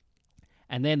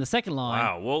 And then the second line...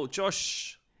 Wow, well,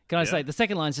 Josh... Can I say, the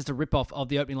second line is just a rip-off of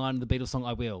the opening line of the Beatles song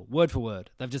I Will, word for word.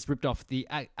 They've just ripped off the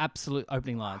absolute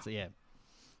opening lines, yeah.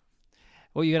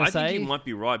 What are you going to say? I think you might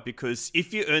be right, because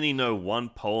if you only know one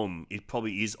poem, it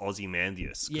probably is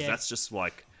Ozymandias, because that's just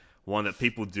like one that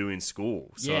people do in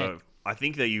school. So I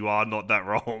think that you are not that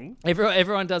wrong.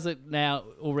 Everyone does it now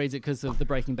or reads it because of the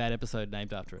Breaking Bad episode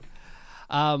named after it.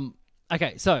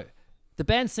 Okay, so the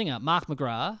band singer, Mark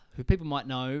McGrath, who people might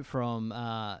know from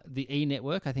the E!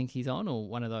 Network, I think he's on, or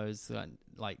one of those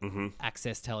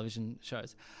Access television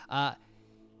shows,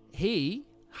 he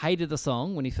hated the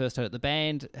song when he first heard it. The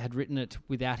band had written it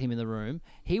without him in the room.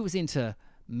 He was into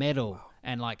metal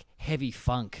and like heavy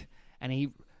funk, and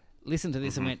he listened to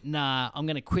this and went, nah, I'm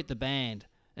going to quit the band,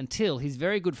 until his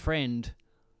very good friend,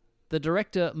 the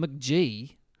director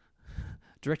McG,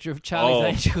 director of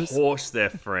Charlie's Angels. Of course they're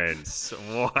friends.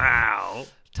 Wow.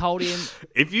 Told him...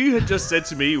 If you had just said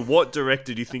to me, what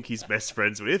director do you think he's best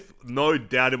friends with? No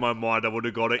doubt in my mind I would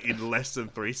have got it in less than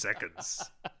 3 seconds.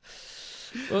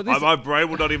 Well, my brain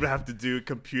would not even have to do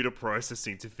computer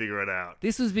processing to figure it out.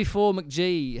 This was before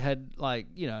McG had,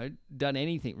 done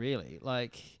anything really.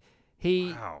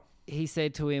 He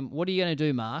said to him, what are you going to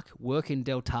do, Mark? Work in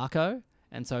Del Taco?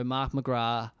 And so Mark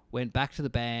McGrath went back to the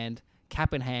band,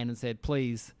 cap in hand, and said,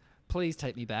 please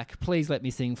take me back. Please let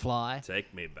me sing Fly.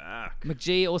 Take me back.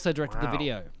 McG also directed the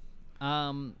video.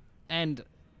 And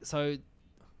so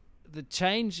the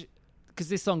change, because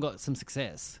this song got some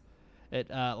success. It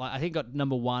I think got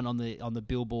number 1 on the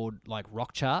Billboard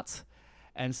rock charts,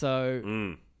 and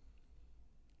so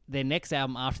their next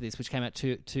album after this, which came out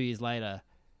two years later,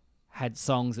 had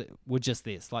songs that were just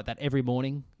this, like that Every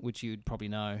Morning, which you'd probably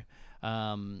know.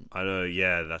 I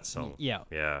know, that song. Yeah.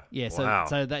 Wow.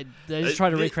 So they just try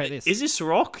to recreate this. Is this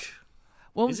rock?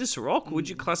 Well, is this rock? Would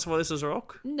you classify this as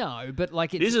rock? No, but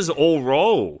this is all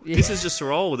roll. Yeah. This is just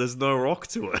roll. There's no rock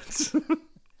to it.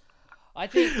 I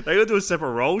think they gotta do a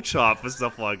separate roll chart for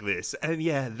stuff like this.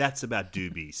 And that's about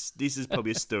doobies. This is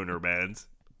probably a stoner band.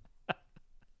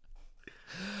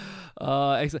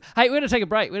 Excellent. Hey, we're gonna take a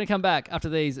break. We're gonna come back after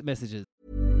these messages.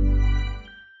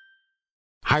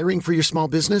 Hiring for your small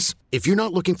business? If you're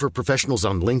not looking for professionals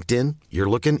on LinkedIn, you're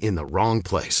looking in the wrong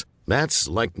place. That's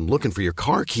like looking for your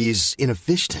car keys in a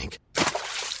fish tank.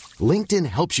 LinkedIn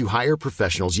helps you hire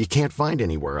professionals you can't find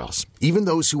anywhere else, even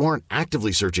those who aren't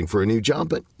actively searching for a new job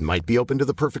but might be open to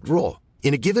the perfect role.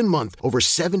 In a given month, over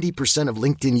 70% of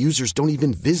LinkedIn users don't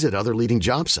even visit other leading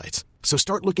job sites. So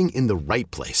start looking in the right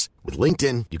place. With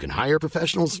LinkedIn, you can hire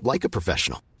professionals like a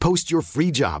professional. Post your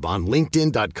free job on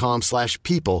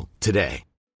linkedin.com/people today.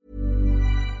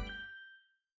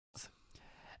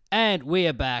 And we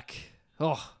are back.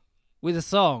 Oh, with a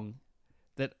song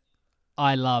that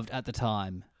I loved at the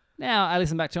time. Now I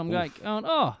listen back to it, I'm going,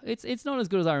 oh, it's not as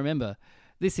good as I remember.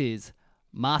 This is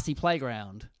Marcy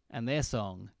Playground and their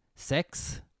song,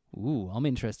 Sex, ooh, I'm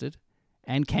interested,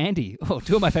 and Candy. Oh,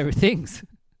 two of my favourite things.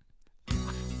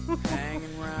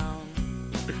 Hanging round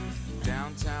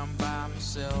downtown by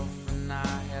myself, and I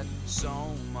had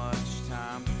so much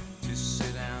time to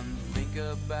sit and think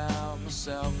about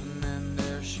myself, and then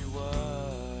there she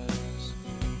was,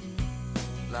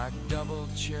 like double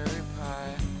cherry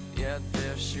pie, yeah,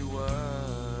 there she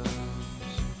was,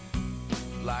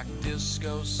 like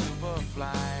disco superfly.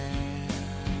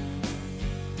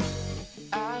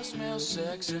 I smell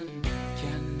sex and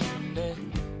candy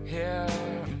here.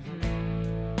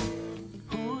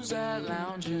 Who's that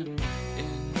lounging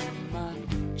in my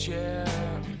chair?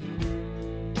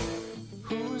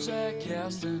 Who's that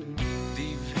casting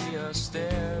devious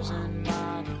stares in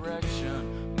my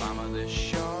direction? Mama, this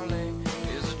surely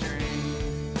is a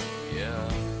dream. Yeah,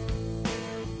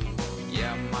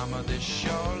 yeah, Mama, this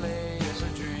surely is a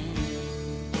dream.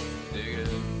 Dig it.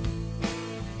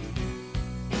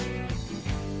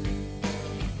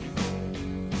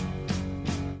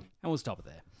 And we'll stop it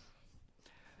there.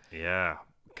 Yeah.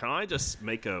 Can I just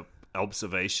make a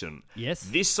observation? Yes.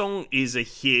 This song is a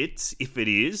hit, if it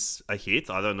is a hit.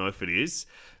 I don't know if it is.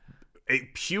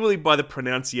 Purely by the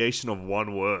pronunciation of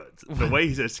one word. The way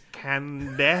he says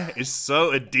 "candy" is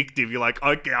so addictive. You're like,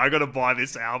 okay, I gotta buy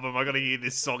this album. I gotta hear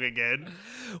this song again.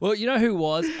 Well, you know who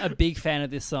was a big fan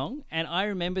of this song? And I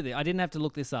remember this. I didn't have to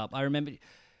look this up. I remember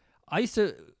I used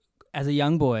to, as a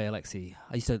young boy, Alexei,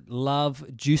 I used to love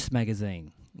Juice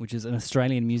magazine, which is an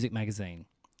Australian music magazine.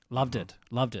 Loved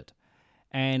it.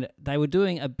 And they were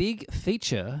doing a big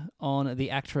feature on the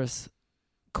actress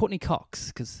Courtney Cox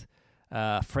because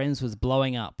Friends was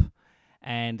blowing up.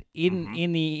 And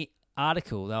in the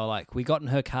article, they were like, we got in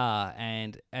her car,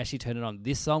 and as she turned it on,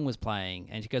 this song was playing.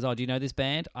 And she goes, oh, do you know this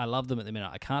band? I love them at the minute.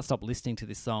 I can't stop listening to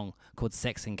this song called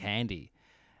Sex and Candy.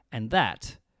 And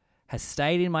that has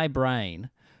stayed in my brain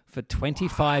for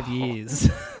 25 years.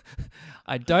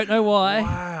 I don't know why.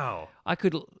 Wow. I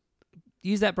could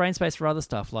use that brain space for other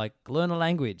stuff, like learn a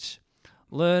language,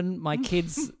 learn my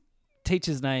kids'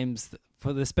 teachers' names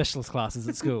for the specialist classes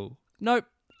at school. Nope.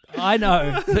 I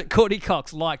know that Courtney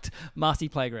Cox liked Marcy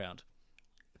Playground.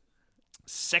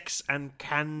 Sex and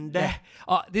Candy. Yeah.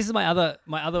 Oh, this is my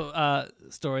other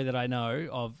story that I know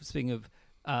of. Speaking of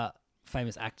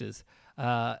famous actors,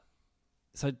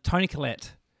 so Toni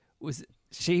Collette was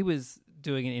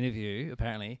doing an interview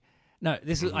apparently. No,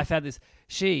 this was I found this.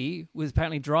 She was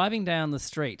apparently driving down the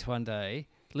street one day,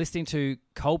 listening to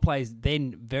Coldplay's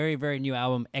then very, very new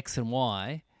album X and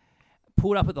Y,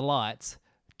 pulled up at the lights,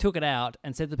 took it out,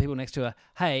 and said to the people next to her,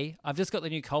 hey, I've just got the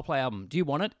new Coldplay album. Do you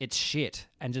want it? It's shit.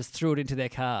 And just threw it into their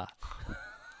car.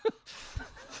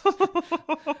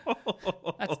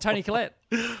 That's Toni Collette.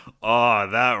 Oh,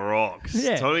 that rocks.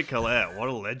 Yeah. Toni Collette, what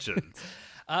a legend.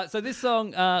 So this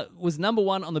song was number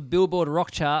one on the Billboard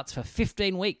rock charts for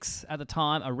 15 weeks at the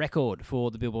time, a record for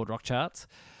the Billboard rock charts.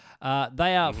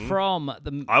 They are from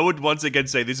the... I would once again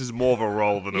say this is more of a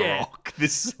roll than a rock,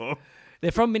 this song.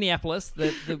 They're from Minneapolis.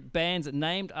 The band's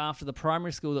named after the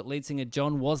primary school that lead singer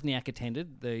John Wozniak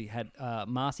attended. They had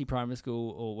Marcy Primary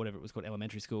School, or whatever it was called,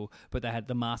 elementary school, but they had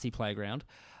the Marcy Playground.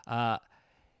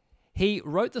 He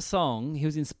wrote the song. He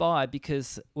was inspired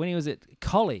because when he was at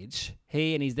college,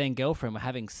 he and his then girlfriend were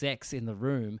having sex in the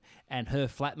room, and her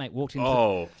flatmate walked into.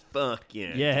 Oh, fuck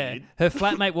yeah! Yeah, dude. her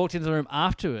flatmate walked into the room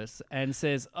after us and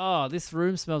says, "Oh, this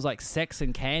room smells like sex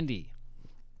and candy."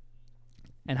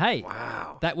 And hey,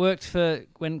 wow, that worked for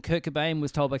when Kurt Cobain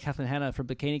was told by Kathleen Hanna from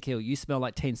Bikini Kill, "You smell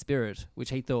like Teen Spirit," which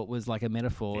he thought was like a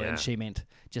metaphor, and she meant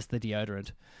just the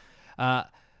deodorant.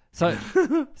 So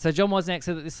John Wozniak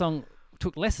said that this song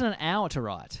took less than an hour to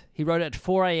write. He wrote it at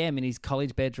 4 a.m. in his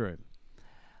college bedroom.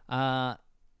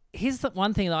 Here's the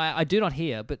one thing that I do not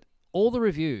hear, but all the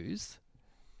reviews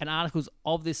and articles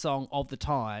of this song of the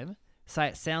time say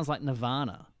it sounds like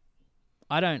Nirvana.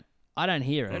 I don't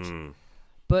hear it,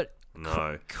 but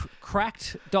no.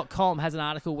 Cracked.com has an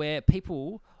article where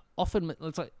people often,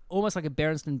 it's like almost like a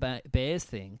Berenstain Bears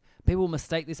thing. People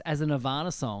mistake this as a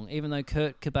Nirvana song, even though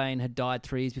Kurt Cobain had died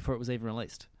 3 years before it was even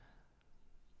released.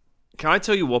 Can I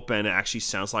tell you what band it actually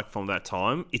sounds like from that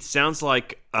time? It sounds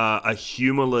like a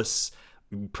humorless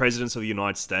presidents of the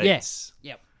United States. Yes.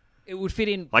 Yep. It would fit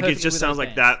in. Like it perfectly just with sounds those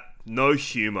like bands. that. No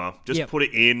humor. Just put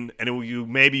it in, and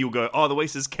maybe you'll go, oh, the way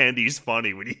it says candy is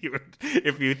funny when you hear it,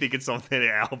 if you think it's on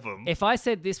their album. If I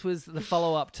said this was the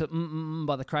follow-up to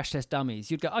by the Crash Test Dummies,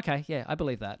 you'd go, okay, yeah, I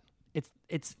believe that.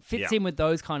 It fits in with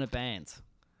those kind of bands.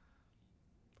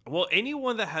 Well,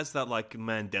 anyone that has that like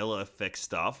Mandela effect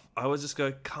stuff, I always just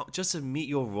go, just admit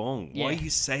you're wrong. Why Yeah. you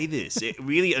say this? It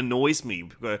really annoys me.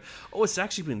 Go, oh, it's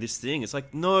actually been this thing. It's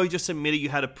like, no, just admit it. You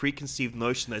had a preconceived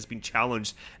notion that's been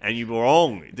challenged and you were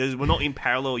wrong. We're not in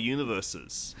parallel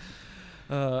universes.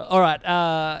 All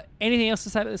right. Anything else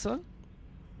to say about this song?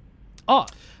 Oh,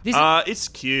 this It's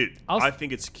cute. I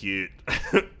think it's cute.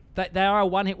 they are a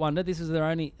one-hit wonder. This was their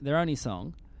only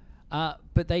song,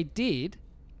 but they did.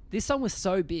 This song was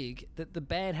so big that the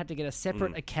band had to get a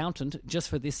separate accountant just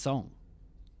for this song.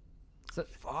 So,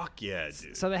 Fuck yeah,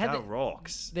 dude. So they had that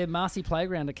rocks. their Marcy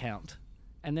Playground account,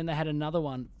 and then they had another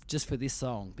one just for this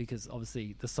song because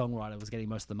obviously the songwriter was getting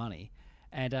most of the money,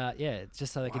 and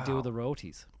just so they could deal with the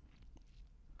royalties.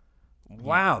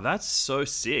 Wow, that's so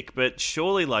sick. But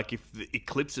surely, like, if the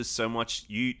Eclipse is so much,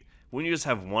 wouldn't you just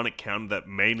have one account that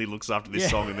mainly looks after this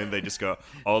song, and then they just go,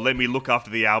 "Oh, let me look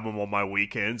after the album on my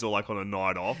weekends or like on a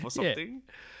night off or something."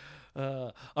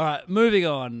 All right, moving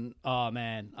on. Oh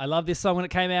man, I love this song when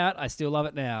it came out. I still love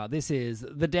it now. This is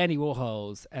the Dandy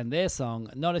Warhols and their song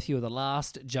 "Not If You Were the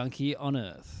Last Junkie on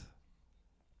Earth."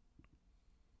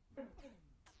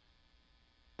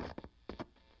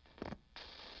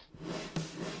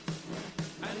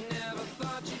 I never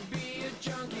thought you'd be a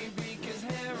junkie because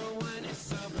heroin is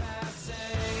so passe.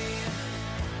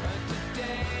 But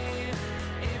today,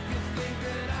 if you think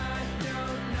that I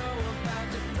don't know about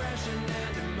depression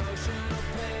and emotional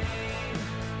pain,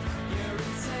 you're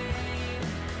insane.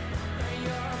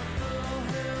 You're a fool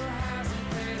who hasn't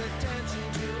paid attention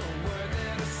to a word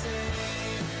that I say.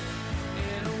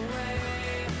 In a way,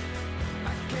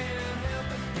 I can't help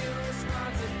but feel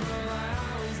responsible. I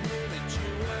always knew that you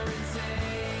were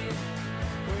insane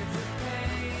with the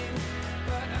pain,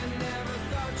 but I never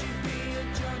thought you'd be a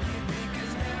junkie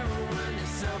because heroin is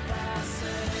so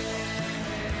passe.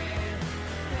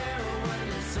 Heroin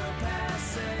is so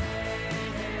passe.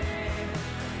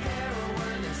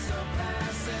 Heroin is so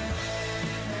passe.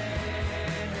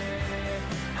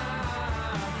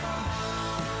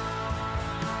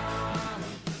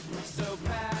 So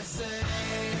passe.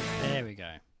 There we go.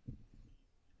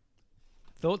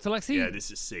 Thoughts, Alexei? Yeah, this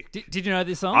is sick. Did you know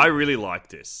this song? I really like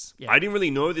this. Yeah. I didn't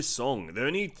really know this song. The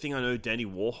only thing I know Dandy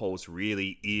Warhols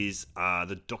really is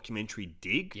the documentary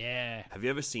Dig. Yeah. Have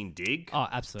you ever seen Dig? Oh,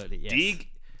 absolutely. Yes. Dig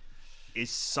is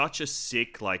such a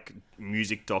sick like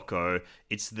music doco.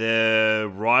 It's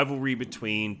the rivalry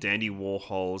between Dandy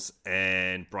Warhols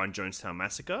and Brian Jonestown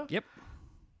Massacre. Yep.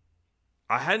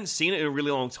 I hadn't seen it in a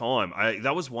really long time.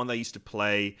 That was one they used to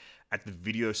play at the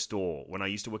video store when I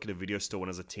used to work at a video store when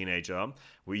I was a teenager.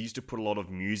 We used to put a lot of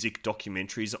music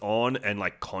documentaries on and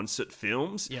like concert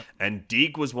films. Yep. And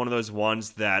Dig was one of those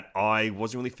ones that I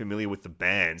wasn't really familiar with the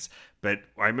bands, but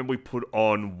I remember we put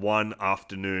on one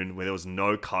afternoon where there was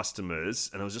no customers,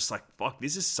 and I was just like, fuck,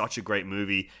 this is such a great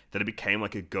movie that it became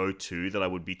like a go-to that I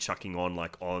would be chucking on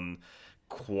like on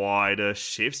quieter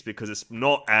shifts because it's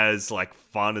not as like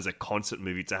fun as a concert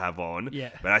movie to have on. Yeah.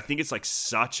 But I think it's like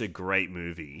such a great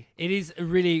movie. It is a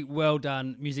really well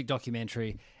done music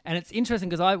documentary. And it's interesting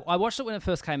because I watched it when it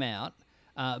first came out,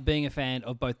 being a fan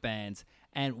of both bands.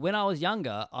 And when I was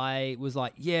younger, I was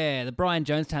like, yeah, the Brian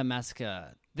Jonestown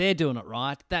Massacre, they're doing it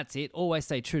right. That's it. Always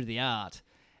stay true to the art.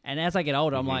 And as I get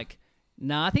older, I'm like,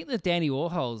 nah, I think the Dandy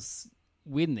Warhols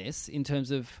win this in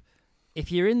terms of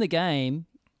if you're in the game,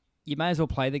 you may as well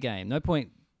play the game. No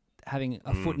point having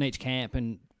a foot in each camp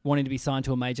and wanting to be signed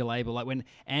to a major label. Like when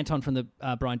Anton from the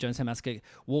Brian Jonestown Massacre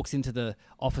walks into the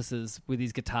offices with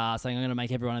his guitar saying, I'm going to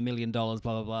make everyone $1 million, blah,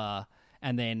 blah, blah,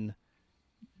 and then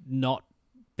not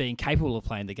being capable of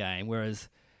playing the game. Whereas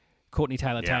Courtney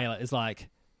Taylor is like,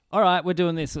 all right, we're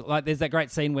doing this. Like there's that great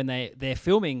scene when they're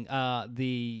filming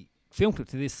the film clip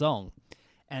to this song.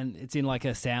 And it's in like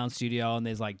a sound studio, and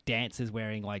there's like dancers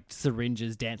wearing like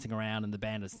syringes dancing around, and the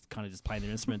band is kind of just playing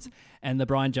their instruments. And the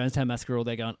Brian Jonestown Massacre, all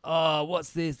they're going, oh, what's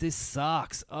this? This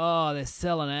sucks. Oh, they're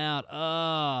selling out.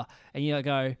 Oh, and you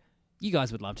go, you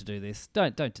guys would love to do this.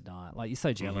 Don't deny it. Like you're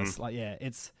so jealous. Like yeah,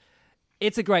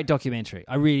 it's a great documentary.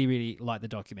 I really really like the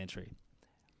documentary,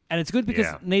 and it's good because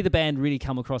neither band really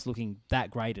come across looking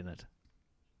that great in it.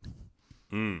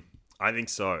 I think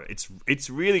so. It's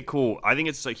really cool. I think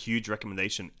it's a huge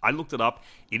recommendation. I looked it up.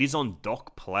 It is on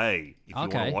Doc Play if you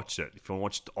want to watch it. If you want to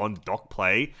watch it on Doc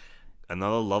Play,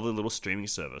 another lovely little streaming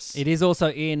service. It is also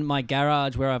in my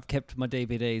garage where I've kept my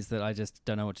DVDs that I just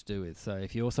don't know what to do with. So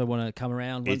if you also want to come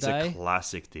around one day, it's a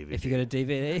classic DVD. If you got a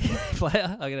DVD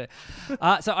player, I got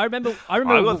it. So I remember. I've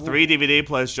got 3 DVD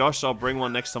players, Josh. I'll bring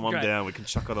one next time I'm down. We can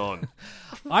chuck it on.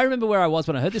 I remember where I was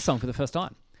when I heard this song for the first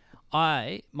time.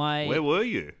 Where were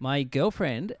you? My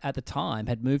girlfriend at the time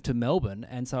had moved to Melbourne,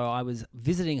 and so I was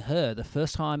visiting her the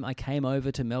first time I came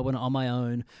over to Melbourne on my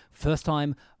own. First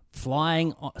time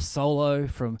flying solo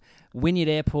from Wynyard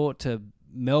Airport to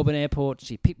Melbourne Airport.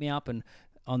 She picked me up, and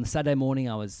on the Saturday morning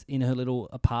I was in her little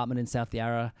apartment in South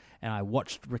Yarra, and I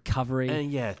watched Recovery.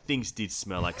 And yeah, things did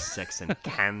smell like sex and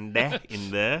candy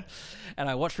in there. And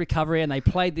I watched Recovery, and they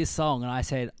played this song, and I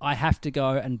said, I have to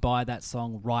go and buy that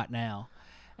song right now.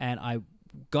 And I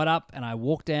got up and I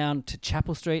walked down to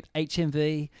Chapel Street,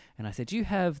 HMV, and I said, do you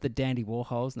have the Dandy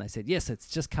Warhols? And they said, yes, it's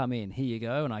just come in. Here you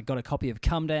go. And I got a copy of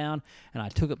Come Down, and I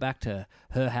took it back to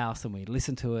her house, and we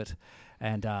listened to it.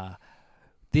 And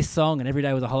this song and Every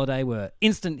Day Was a Holiday were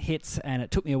instant hits, and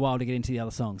it took me a while to get into the other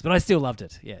songs. But I still loved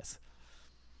it, yes.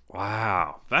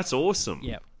 Wow, that's awesome.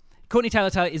 Yeah. Courtney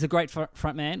Taylor is a great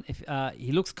frontman.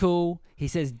 He looks cool. He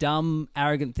says dumb,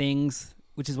 arrogant things,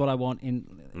 which is what I want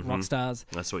in rock stars.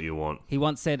 That's what you want. He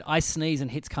once said, I sneeze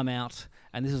and hits come out,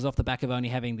 and this was off the back of only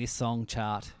having this song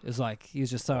chart. It was like, he was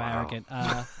just so arrogant.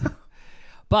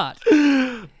 But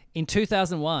in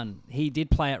 2001, he did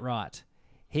play it right.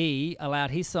 He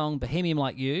allowed his song Bohemian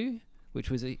Like You, which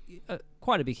was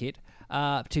quite a big hit,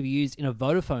 to be used in a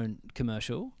Vodafone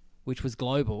commercial, which was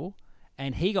global,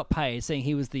 and he got paid, seeing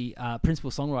he was the principal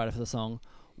songwriter for the song,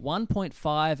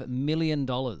 $1.5 million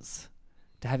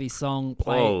to have his song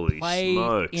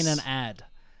played in an ad.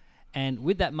 And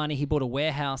with that money, he bought a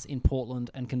warehouse in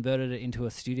Portland and converted it into a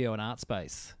studio and art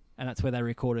space. And that's where they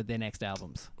recorded their next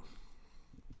albums.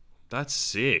 That's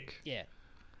sick. Yeah.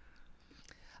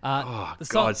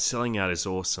 God, Selling Out is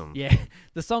awesome. Yeah.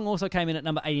 The song also came in at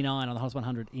number 89 on the Hot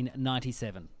 100 in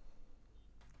 97.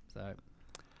 So,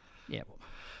 yeah.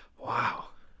 Wow.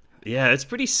 Yeah, it's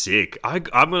pretty sick. I'm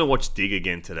going to watch Dig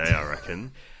again today, I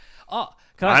reckon.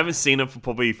 I haven't seen it for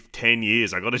probably 10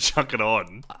 years. I got to chuck it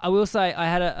on. I will say I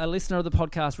had a listener of the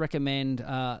podcast recommend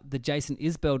the Jason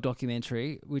Isbell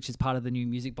documentary, which is part of the new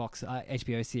Music Box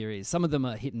HBO series. Some of them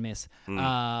are hit and miss.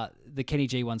 The Kenny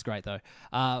G one's great, though.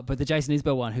 But the Jason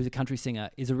Isbell one, who's a country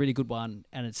singer, is a really good one.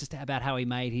 And it's just about how he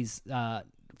made his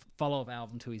follow-up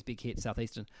album to his big hit,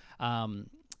 Southeastern.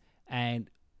 And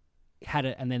had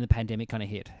it, and then the pandemic kind of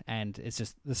hit, and it's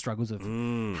just the struggles of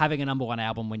having a number one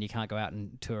album when you can't go out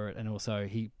and tour it, and also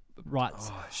he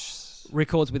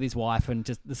records with his wife, and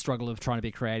just the struggle of trying to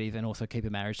be creative and also keep a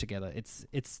marriage together.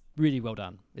 It's really well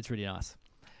done. It's really nice.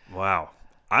 Wow.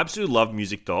 I absolutely love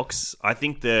music docs. I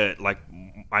think I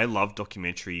love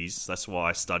documentaries. That's why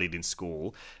I studied in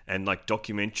school. And like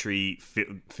documentary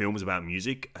films about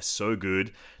music are so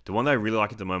good. The one that I really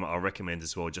like at the moment, I'll recommend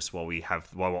as well, just while we're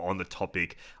on the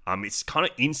topic. It's kind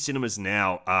of in cinemas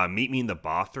now. Meet Me in the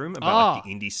Bathroom, about the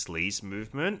indie sleaze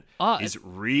movement. Is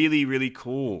really, really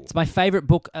cool. It's my favorite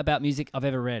book about music I've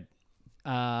ever read.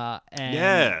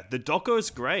 Yeah, the doco is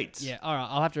great. Yeah, all right,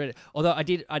 I'll have to read it. Although I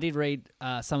did read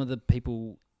some of the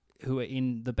people who are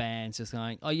in the bands just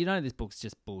going, oh, you know, this book's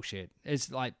just bullshit.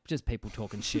 It's like just people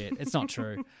talking shit. It's not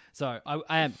true. So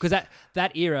I am, because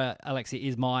that era, Alexei,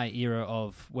 is my era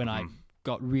of when I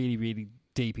got really, really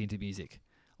deep into music.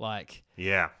 Like,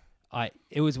 yeah,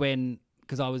 it was when,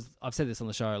 because I've said this on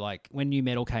the show, like when new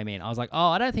metal came in, I was like, oh,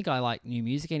 I don't think I like new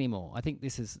music anymore. I think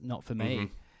this is not for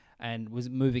me. And was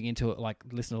moving into it, like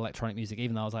listening to electronic music,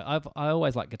 even though I was like, I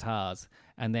always like guitars.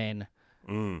 And then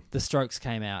the Strokes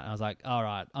came out, and I was like, all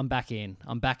right, I'm back in.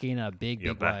 I'm back in a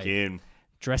big back way. in.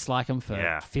 Dressed like them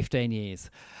for 15 years.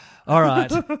 All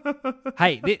right.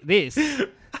 Hey, this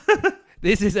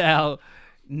is our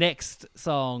next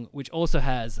song, which also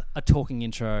has a talking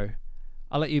intro.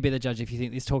 I'll let you be the judge if you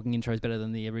think this talking intro is better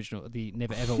than the original, the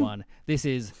Never Ever one. This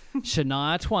is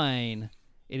Shania Twain.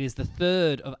 It is the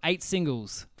third of 8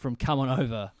 singles from Come On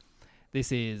Over.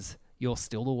 This is You're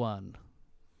Still the One.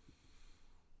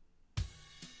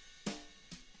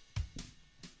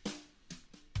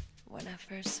 When I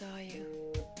first saw you,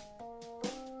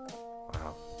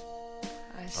 Wow.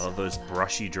 I love those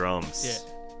brushy drums. Yeah.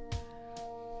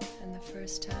 And the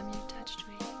first time you touched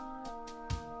me,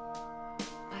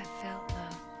 I felt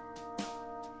love.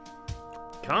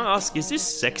 Can I ask, is this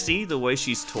sexy, the way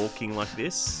she's talking like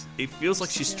this? It feels like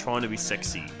she's trying to be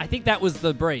sexy. I think that was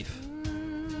the brief.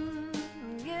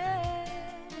 Yeah,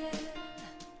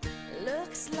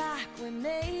 looks like we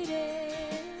made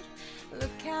it.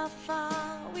 Look how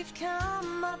far we've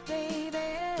come, my baby.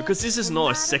 Because this is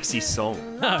not a sexy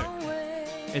song. No,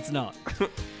 it's not.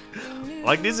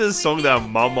 Like, this is a song that a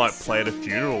mum might play at a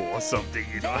funeral or something,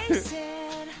 you know? They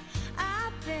said,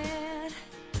 I bet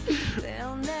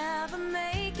they'll never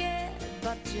make it,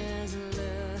 but just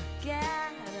look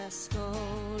at us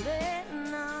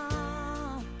holding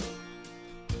on.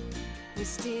 We're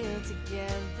still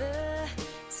together.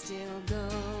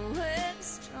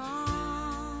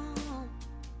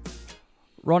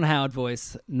 Ron Howard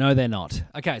voice. No, they're not.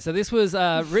 Okay, so this was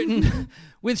written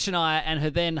with Shania and her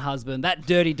then husband, that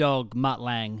dirty dog, Mutt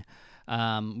Lang.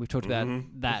 We've talked about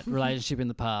that relationship in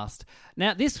the past.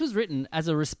 Now, this was written as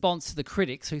a response to the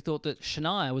critics who thought that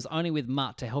Shania was only with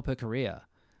Mutt to help her career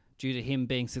due to him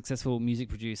being a successful music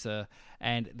producer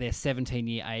and their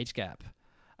 17-year age gap.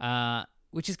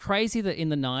 Which is crazy that in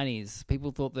the 90s,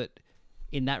 people thought that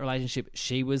in that relationship,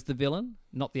 she was the villain,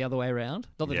 not the other way around.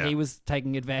 Not that he was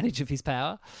taking advantage of his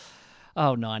power.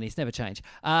 Oh, 90s, never change.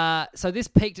 So this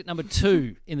peaked at number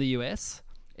 2 in the US.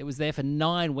 It was there for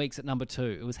 9 weeks at number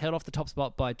 2. It was held off the top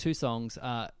spot by 2 songs.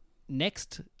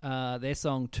 Next, their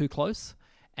song Too Close,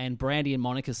 and Brandy and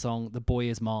Monica's song The Boy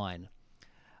Is Mine.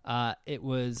 It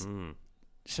was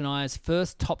Shania's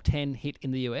first top 10 hit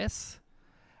in the US.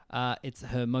 It's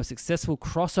her most successful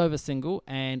crossover single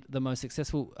and the most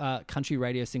successful country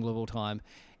radio single of all time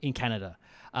in Canada.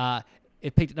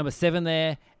 It peaked at number 7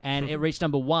 there, and it reached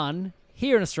number 1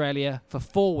 here in Australia for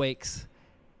 4 weeks,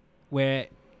 where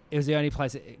it was the only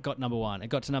place it got number 1. It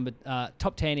got to number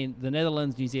top 10 in the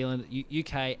Netherlands, New Zealand,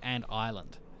 UK, and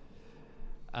Ireland.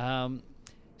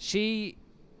 She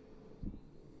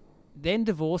then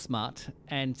divorced Mutt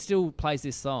and still plays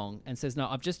this song and says, no,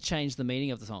 I've just changed the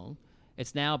meaning of the song.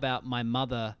 It's now about my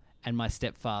mother and my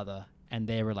stepfather and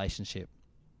their relationship.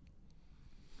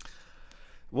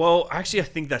 Well, actually, I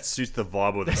think that suits the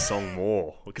vibe of the song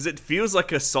more, because it feels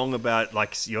like a song about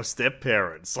like your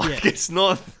step-parents. Like it's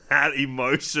not that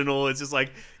emotional. It's just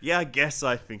like, yeah, I guess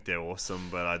I think they're awesome,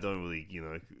 but I don't really,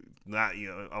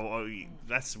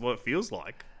 that's what it feels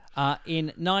like.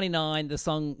 In 99, the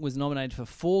song was nominated for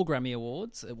 4 Grammy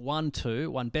Awards. It won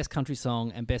 2, won Best Country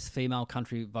Song and Best Female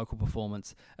Country Vocal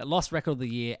Performance. It lost Record of the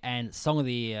Year and Song of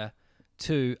the Year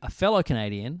to a fellow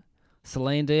Canadian,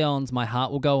 Celine Dion's My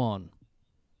Heart Will Go On.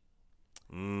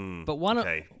 But one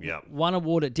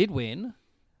award it did win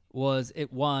was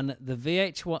it won the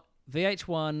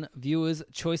VH1 Viewers'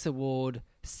 Choice Award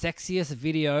Sexiest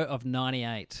Video of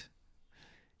 98.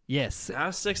 Yes.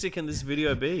 How sexy can this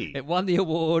video be? It won the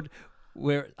award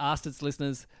where it asked its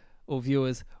listeners or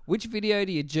viewers, which video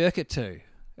do you jerk it to?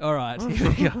 All right, here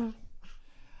we go.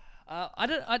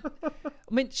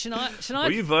 Shania...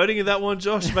 Were you voting in that one,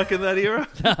 Josh, back in that era?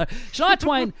 No, Shania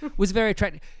Twain was very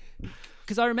attractive.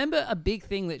 Because I remember a big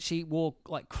thing that she wore,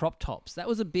 like, crop tops. That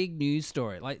was a big news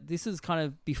story. Like, this is kind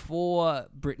of before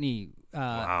Britney...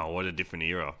 wow, what a different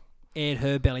era. ...aired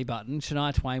her belly button.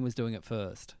 Shania Twain was doing it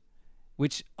first,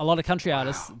 which a lot of country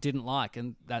artists didn't like,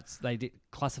 and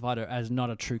classified her as not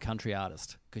a true country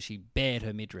artist because she bared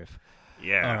her midriff.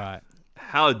 Yeah. All right.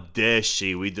 How dare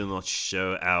she? We do not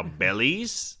show our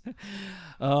bellies.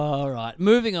 All right.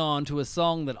 Moving on to a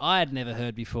song that I had never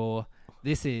heard before.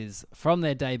 This is from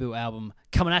their debut album,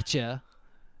 Coming At Ya.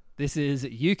 This is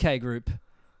UK group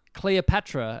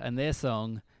Cleopatra and their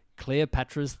song,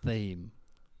 Cleopatra's Theme.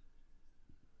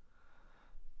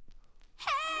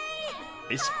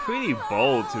 It's pretty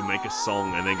bold to make a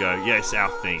song and then go, yeah, it's our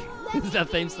theme. This is our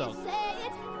theme song.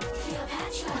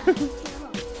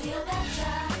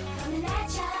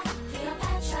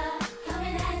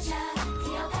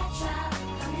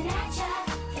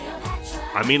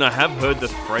 I mean, I have heard the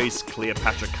phrase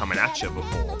Cleopatra coming at you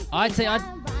before. I'd say I'd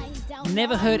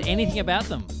never heard anything about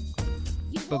them.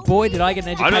 But boy, did I get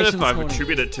an education I don't know this if I've morning.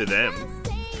 attributed it to them.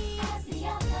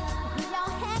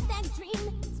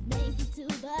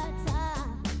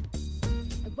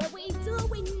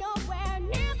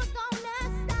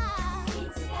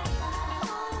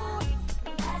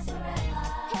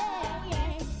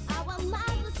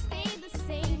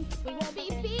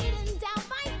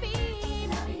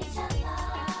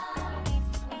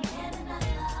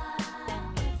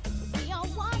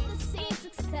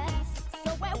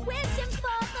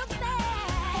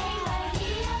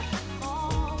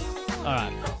 All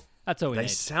right. That's all we They need.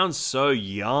 sound so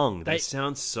young. They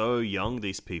sound so young,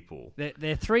 these people.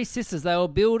 They're 3 sisters. They were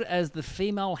billed as the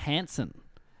female Hanson.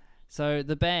 So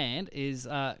the band is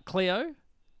Cleo.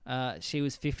 She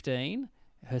was 15.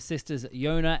 Her sisters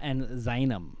Yona and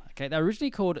Zainam. Okay, they were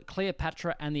originally called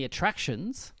Cleopatra and the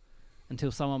Attractions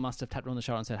until someone must have tapped her on the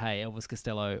shoulder and said, hey, Elvis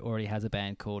Costello already has a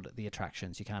band called The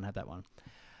Attractions. You can't have that one.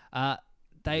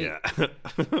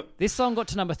 This song got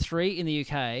to number 3 in the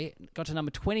UK, got to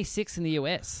number 26 in the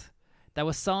US. They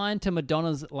were signed to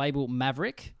Madonna's label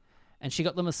Maverick, and she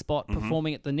got them a spot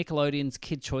performing at the Nickelodeon's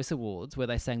Kid Choice Awards where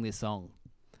they sang this song.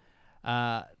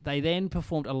 They then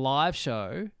performed a live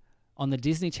show on the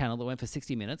Disney Channel that went for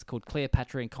 60 minutes called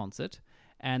Cleopatra in Concert,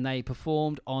 and they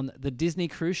performed on the Disney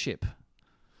cruise ship.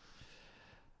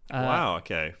 Wow,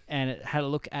 okay. And it had a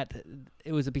look at...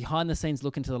 It was a behind-the-scenes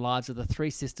look into the lives of the 3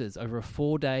 sisters over a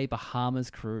 4-day Bahamas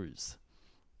cruise.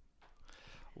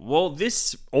 Well,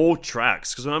 this all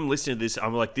tracks because when I'm listening to this,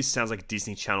 I'm like, this sounds like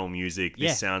Disney Channel music. This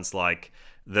Yeah. sounds like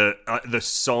the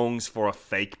songs for a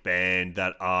fake band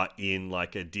that are in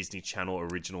like a Disney Channel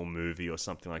original movie or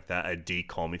something like that, a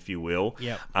DCOM, if you will.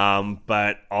 Yep.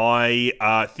 But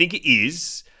I think it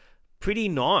is pretty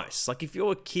nice. Like if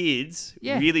you're kids,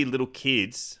 Yeah. really little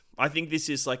kids, I think this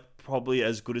is like probably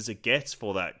as good as it gets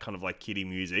for that kind of like kiddie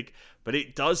music. But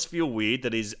it does feel weird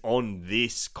that it's on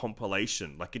this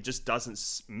compilation. Like it just doesn't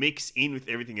mix in with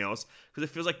everything else because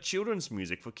it feels like children's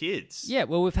music for kids. Yeah,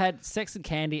 well, we've had Sex and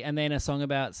Candy and then a song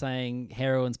about saying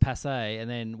heroin's passe, and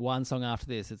then one song after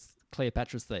this, it's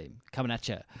Cleopatra's theme, coming at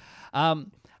you.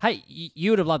 Hey, you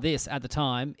would have loved this at the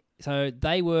time. So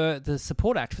they were the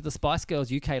support act for the Spice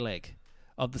Girls UK leg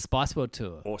of the Spice World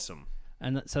Tour. Awesome.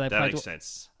 And so they That played makes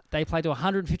sense. They played to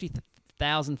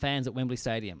 150,000 fans at Wembley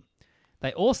Stadium.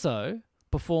 They also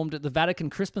performed at the Vatican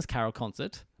Christmas Carol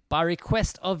concert by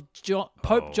request of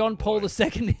Pope John Paul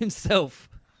II himself.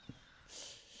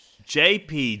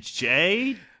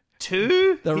 JPJ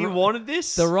too? He wanted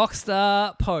this? The rock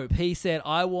star Pope. He said,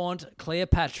 I want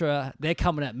Cleopatra. They're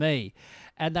coming at me.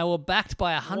 And they were backed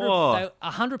by a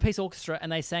 100-piece orchestra,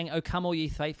 and they sang O Come All Ye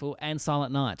Faithful and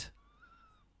Silent Night.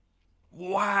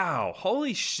 Wow.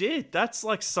 Holy shit. That's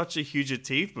like such a huge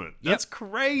achievement. That's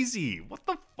crazy. What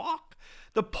the fuck?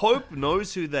 The Pope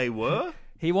knows who they were?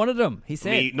 He wanted them. He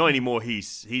said. Not anymore.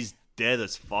 He's dead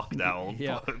as fuck now on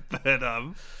Yeah. Pope. But,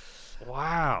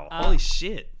 wow. Holy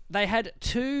shit. They had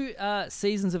 2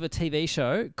 seasons of a TV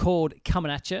show called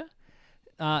Coming At Ya.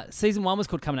 Season 1 was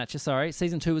called Coming At Ya, sorry.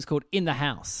 Season 2 was called In the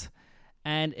House.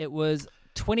 And it was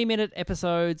 20-minute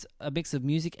episodes, a mix of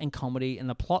music and comedy, and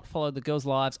the plot followed the girls'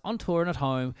 lives on tour and at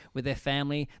home with their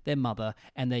family, their mother,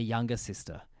 and their younger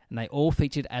sister. And they all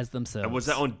featured as themselves. And was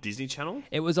that on Disney Channel?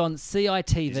 It was on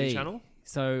CITV. Disney Channel?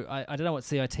 So I don't know what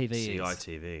CITV is.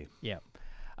 CITV. Yeah.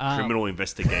 Criminal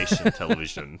investigation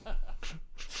television.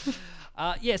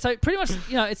 Yeah, so pretty much,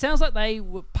 it sounds like they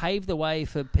paved the way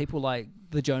for people like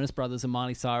the Jonas Brothers and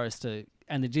Miley Cyrus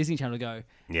and the Disney Channel to go,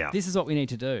 Yeah. this is what we need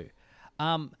to do.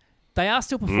 They are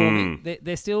still performing.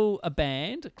 They're still a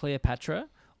band, Cleopatra,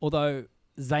 although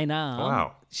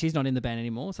Zainab, she's not in the band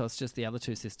anymore, so it's just the other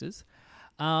 2 sisters.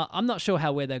 I'm not sure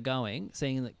where they're going,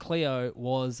 seeing that Cleo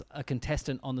was a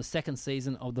contestant on the 2nd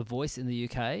season of The Voice in the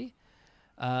UK.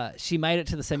 She made it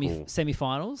to the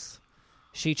semi-finals.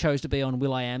 She chose to be on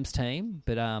will.i.am's team,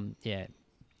 but yeah.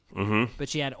 Mm-hmm. But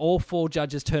she had all 4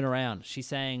 judges turn around. She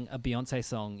sang a Beyonce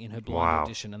song in her blind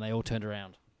audition, and they all turned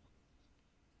around.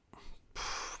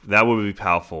 That would be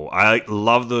powerful. I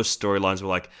love those storylines where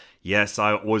like, yes,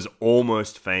 I was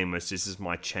almost famous. This is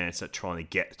my chance at trying to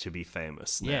get to be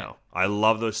famous now. Yeah. I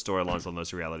love those storylines on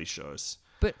those reality shows.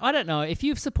 But I don't know, if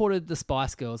you've supported the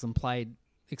Spice Girls and played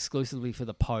exclusively for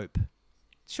the Pope,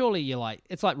 surely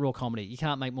it's like raw comedy. You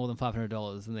can't make more than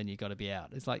 $500 and then you got to be out.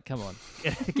 It's like, come on,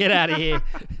 get out of here.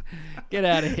 Get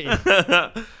out of here.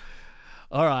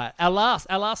 All right. Our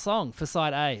last song for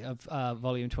side A of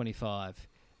volume 25.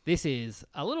 This is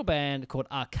a little band called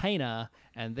Arcana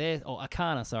and their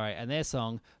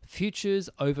song Future's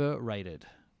Overrated.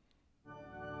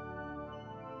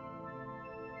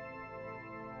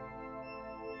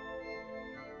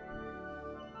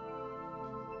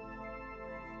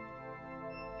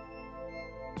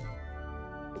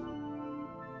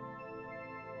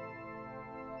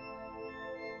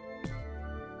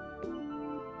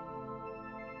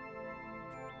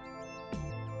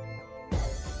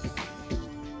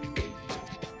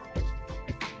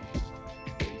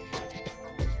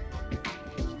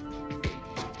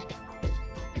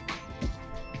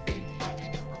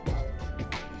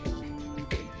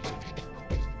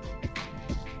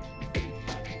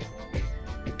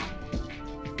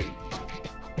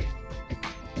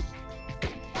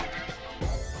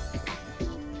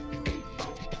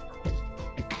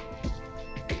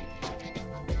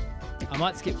 I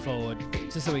might skip forward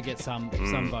just so we get some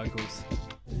vocals.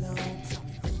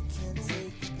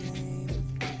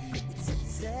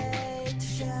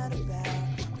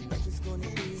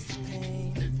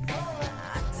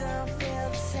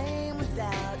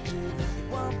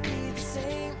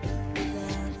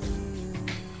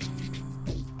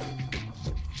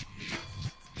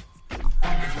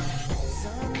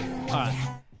 All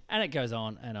right, and it goes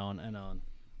on and on and on.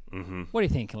 Mm-hmm. What do you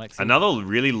think, Alexei? Another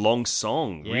really long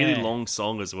song. Yeah. Really long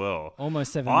song as well.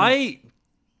 Almost 7 minutes.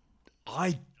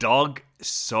 I dug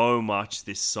so much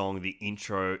this song, the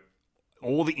intro,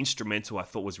 all the instrumental I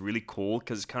thought was really cool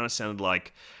because it kind of sounded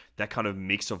like that kind of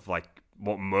mix of like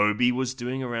what Moby was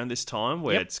doing around this time,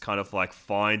 where Yep. it's kind of like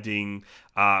finding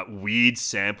weird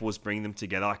samples, bringing them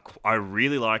together. I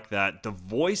really like that. The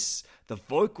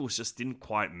vocals just didn't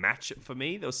quite match it for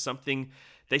me. There was something.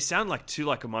 They sound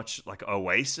like much like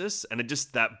Oasis, and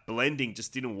that blending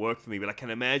just didn't work for me. But I can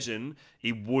imagine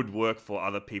it would work for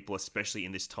other people, especially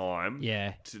in this time.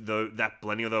 Yeah. That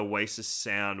blending of the Oasis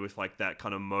sound with like that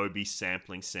kind of Moby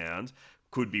sampling sound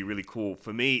could be really cool.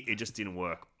 For me, it just didn't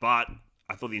work. But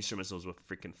I thought the instrumentals were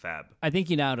freaking fab. I think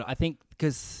you nailed it. I think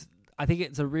it's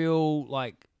a real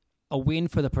a win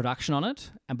for the production on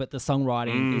it, but the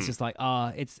songwriting is just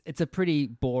it's a pretty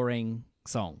boring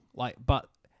song. But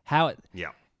how it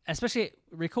especially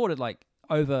recorded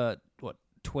over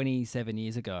 27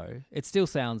 years ago, it still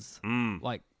sounds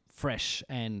fresh,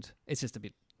 and it's just a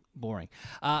bit boring.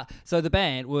 So the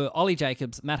band were Ollie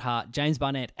Jacobs, Matt Hart, James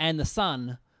Barnett, and the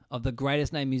son of the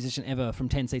greatest named musician ever from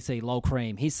 10cc, Lol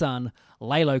Cream. His son,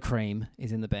 Lalo Cream,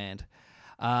 is in the band.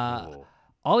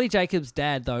 Ollie Jacobs'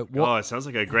 dad, though... it sounds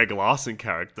like a Greg Larson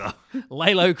character.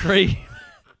 Lalo Cream.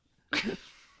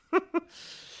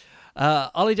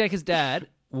 Ollie Jacobs' dad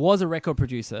was a record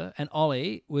producer, and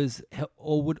Ollie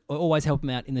would always help him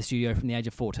out in the studio from the age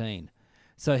of 14.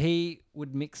 So he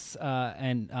would mix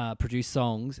and produce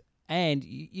songs, and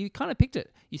you kind of picked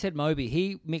it. You said Moby.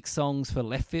 He mixed songs for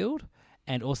Left Field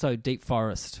and also Deep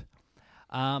Forest.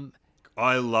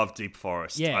 I love Deep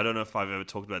Forest. Yeah. I don't know if I've ever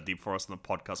talked about Deep Forest on the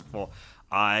podcast before.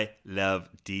 I love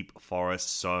Deep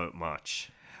Forest so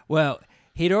much. Well,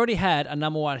 he'd already had a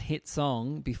number one hit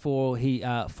song before he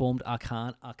formed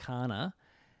Arcana,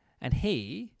 and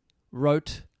he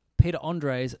wrote Peter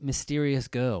Andre's Mysterious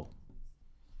Girl.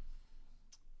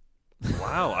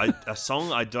 Wow, a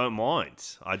song I don't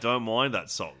mind. I don't mind that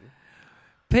song.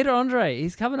 Peter Andre,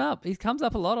 he's coming up. He comes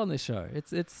up a lot on this show.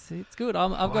 It's good.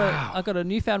 I've got a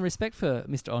newfound respect for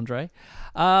Mr. Andre.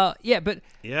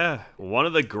 One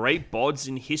of the great bods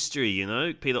in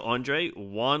history. Peter Andre,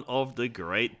 one of the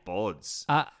great bods.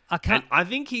 I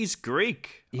think he's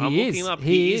Greek. I'm looking him up.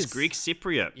 He is Greek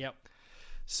Cypriot. Yep.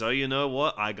 So you know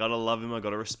what? I gotta love him. I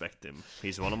gotta respect him.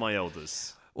 He's one of my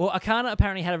elders. Well, Arcana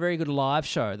apparently had a very good live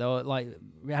show.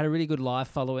 They had a really good live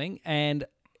following, and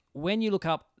when you look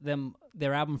up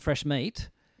their album Fresh Meat,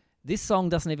 this song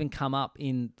doesn't even come up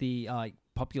in the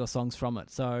popular songs from it.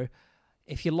 So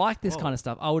if you like this kind of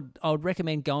stuff, I would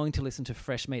recommend going to listen to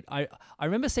Fresh Meat. I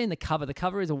remember seeing the cover. The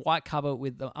cover is a white cover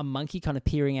with a monkey kind of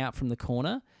peering out from the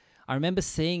corner. I remember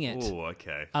seeing it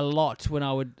a lot when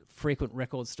I would frequent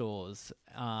record stores,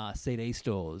 CD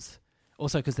stores.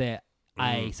 Also because they're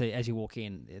so as you walk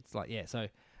in, it's so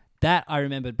that I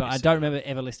remembered, but I don't remember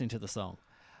ever listening to the song.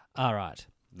 All right.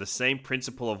 The same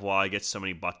principle of why I get so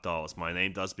many butt dials. My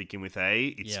name does begin with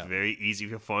A. It's very easy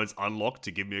if your phone's unlocked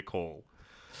to give me a call.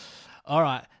 All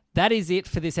right. That is it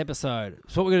for this episode.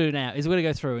 So what we're going to do now is we're going to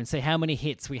go through and see how many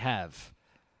hits we have.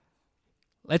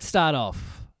 Let's start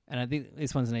off. And I think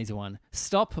this one's an easy one.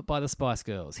 Stop by the Spice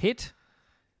Girls. Hit?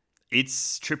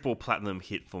 It's triple platinum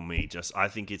hit for me. I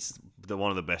think it's one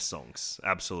of the best songs.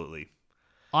 Absolutely.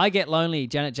 I Get Lonely,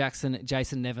 Janet Jackson,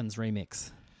 Jason Nevins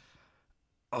remix.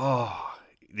 Oh,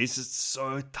 this is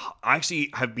so... I actually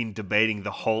have been debating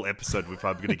the whole episode if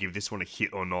I'm going to give this one a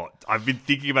hit or not. I've been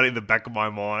thinking about it in the back of my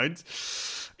mind.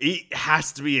 It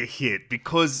has to be a hit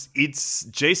because it's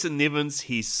Jason Nevins.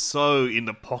 He's so in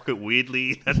the pocket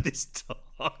weirdly at this time.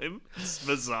 It's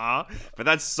bizarre. But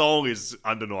that song is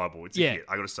undeniable. It's a hit.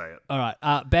 I got to say it. All right.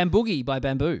 Bamboogie by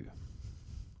Bamboo.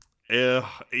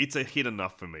 It's a hit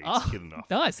enough for me. It's a hit enough.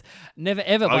 Nice. Never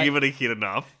Ever I'll give it a hit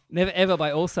enough. Never Ever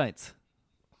by All Saints.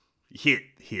 Hit,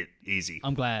 easy.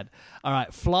 I'm glad. All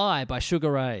right, Fly by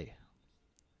Sugar Ray.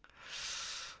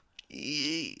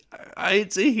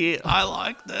 It's a hit. I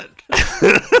liked it.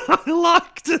 I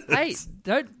liked it. Hey,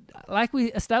 like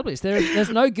we established, there's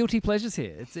no guilty pleasures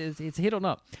here. It's a hit or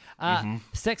not.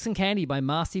 Sex and Candy by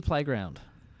Marcy Playground.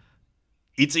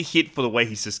 It's a hit for the way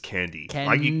he says candy.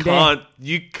 Like you can't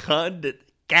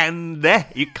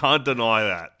deny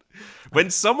that. When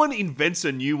someone invents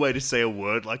a new way to say a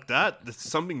word like that, there's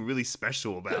something really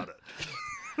special about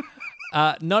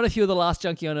it. Not If You're the Last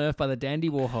Junkie on Earth by the Dandy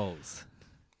Warhols.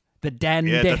 The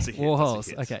Dandy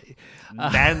Warhols. Okay.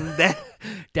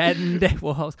 Dandy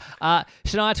Warhols.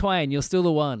 Shania Twain, You're Still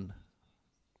the One.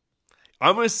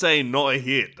 I'm going to say not a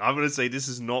hit. I'm going to say this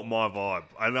is not my vibe.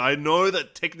 And I know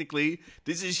that technically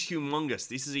this is humongous.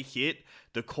 This is a hit.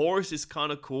 The chorus is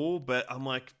kind of cool, but I'm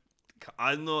like...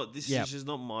 This is just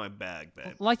not my bag,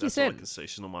 babe. Like you said, all I can say.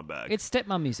 She's not my bag. It's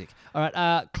stepmom music. All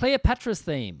right, Cleopatra's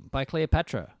Theme by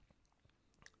Cleopatra.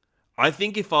 I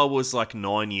think if I was like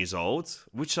 9 years old,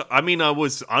 which I mean I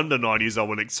was under 9 years old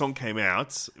when the song came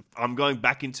out, I'm going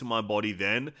back into my body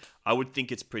then, I would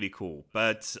think it's pretty cool.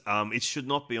 But it should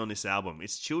not be on this album.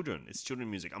 It's children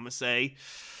music. I'm going to say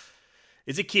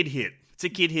it's a kid hit. It's a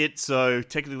kid hit, so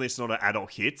technically it's not an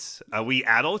adult hit. Are we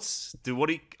adults?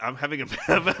 I'm having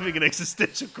an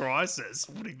existential crisis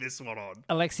putting this one on.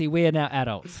 Alexei, we are now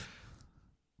adults.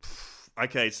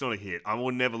 Okay, it's not a hit. I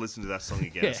will never listen to that song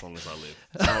again as long as I live.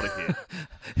 It's not a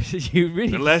hit. You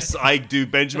really Unless I do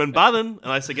Benjamin Button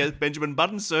and I get Benjamin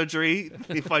Button surgery.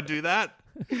 If I do that,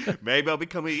 maybe I'll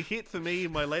become a hit for me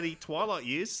in my late twilight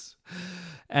years.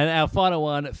 And our final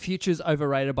one, Future's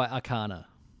overrated by Arcana.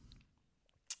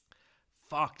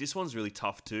 Fuck, this one's really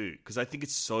tough too because I think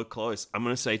it's so close. I'm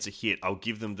going to say it's a hit. I'll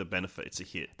give them the benefit. It's a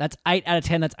hit. That's 8 out of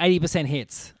 10. That's 80%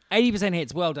 hits. 80%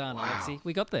 hits. Well done, Alexei.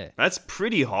 We got there. That's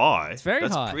pretty high. It's very high.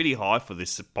 That's pretty high for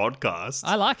this podcast.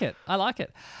 I like it.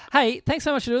 Hey, thanks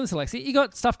so much for doing this, Alexei. You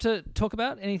got stuff to talk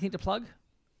about? Anything to plug?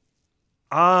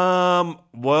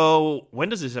 Well, when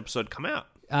does this episode come out?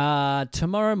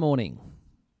 Tomorrow morning.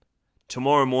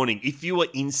 Tomorrow morning. If you are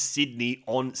in Sydney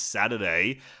on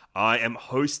Saturday, I am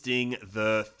hosting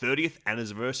the 30th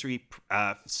anniversary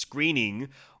screening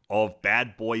of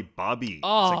Bad Boy Bubby.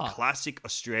 Oh. It's a classic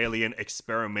Australian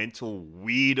experimental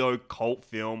weirdo cult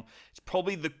film. It's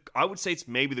probably I would say it's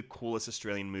maybe the coolest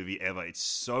Australian movie ever. It's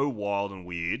so wild and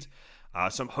weird.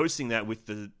 So I'm hosting that with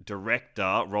the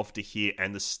director, Rolf de Heer,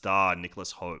 and the star,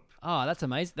 Nicholas Hope. Oh, that's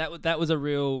amazing. That was a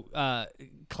real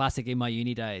classic in my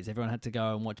uni days. Everyone had to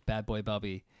go and watch Bad Boy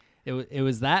Bubby. It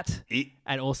was that,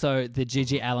 and also the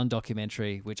Gigi Allen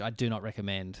documentary, which I do not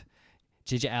recommend.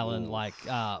 Gigi Allen,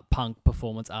 punk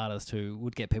performance artist who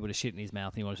would get people to shit in his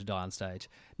mouth and he wanted to die on stage.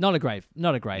 Not a great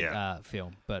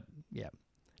film, but yeah,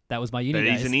 that was my uni days.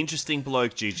 But he's an interesting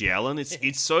bloke, Gigi Allen.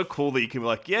 It's so cool that you can be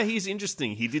like, yeah, he's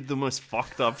interesting. He did the most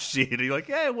fucked up shit. And you're like,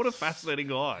 yeah, what a fascinating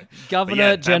guy.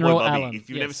 Governor General Bad Boy Bubby, Allen.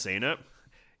 If you've never seen it,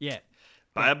 yeah.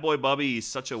 Bad Boy Bubby is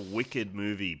such a wicked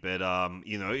movie, but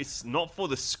it's not for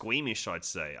the squeamish, I'd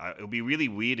say. It'll be really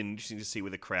weird and interesting to see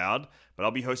with a crowd, but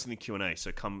I'll be hosting the Q&A,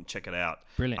 so come check it out.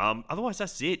 Brilliant. Otherwise,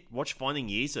 that's it. Watch Finding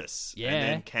Jesus. Yeah. And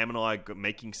then Cam and I are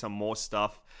making some more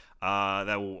stuff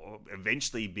that will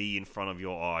eventually be in front of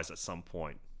your eyes at some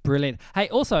point. Brilliant. Hey,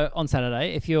 also on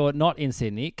Saturday, if you're not in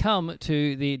Sydney, come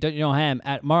to the Don't You Know Ham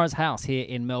at Morris House here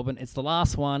in Melbourne. It's the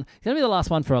last one. It's going to be the last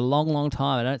one for a long, long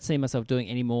time. I don't see myself doing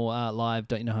any more live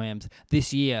Don't You Know Hams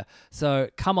this year. So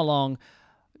come along.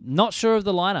 Not sure of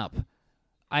the lineup.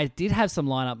 I did have some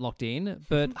lineup locked in,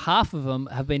 but half of them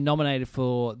have been nominated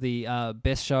for the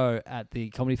best show at the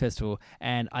Comedy Festival,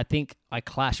 and I think I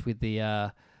clash with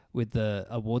the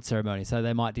award ceremony, so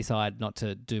they might decide not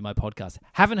to do my podcast.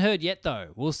 Haven't heard yet, though.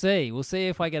 We'll see. We'll see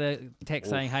if I get a text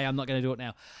saying, hey, I'm not going to do it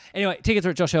now. Anyway, tickets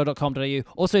are at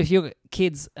joshearl.com.au. Also, if you're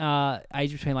kids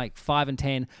aged between 5 and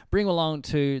 10, bring along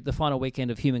to the final weekend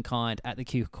of Humankind at the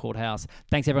Q Courthouse.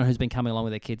 Thanks everyone who's been coming along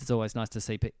with their kids. It's always nice to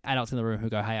see adults in the room who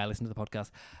go, hey, I listened to the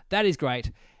podcast. That is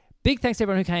great. Big thanks to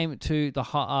everyone who came to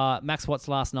the Max Watts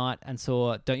last night and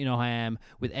saw Don't You Know Who I Am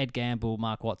with Ed Gamble,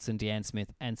 Mark Watson, Deanne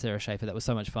Smith, and Sarah Schaefer. That was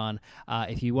so much fun.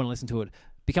 If you want to listen to it,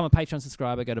 become a Patreon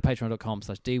subscriber. Go to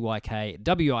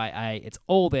patreon.com/DYKWIA. It's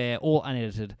all there, all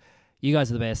unedited. You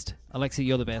guys are the best. Alexei,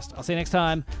 you're the best. I'll see you next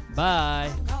time.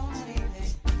 Bye.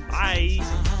 Bye.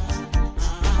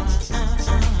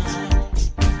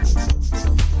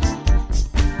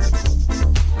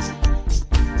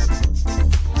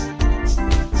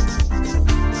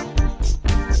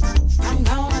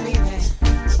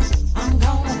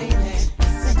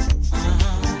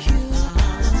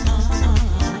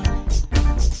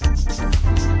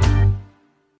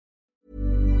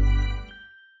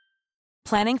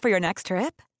 Planning for your next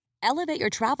trip? Elevate your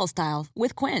travel style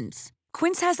with Quince.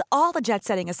 Quince has all the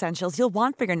jet-setting essentials you'll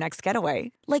want for your next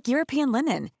getaway, like European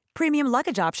linen, premium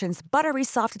luggage options, buttery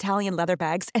soft Italian leather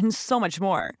bags, and so much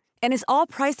more. And is all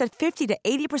priced at 50 to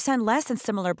 80% less than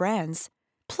similar brands.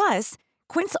 Plus,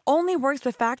 Quince only works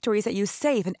with factories that use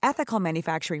safe and ethical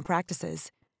manufacturing practices.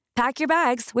 Pack your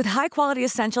bags with high-quality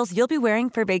essentials you'll be wearing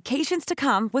for vacations to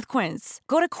come with Quince.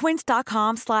 Go to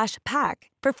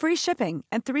quince.com/pack for free shipping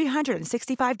and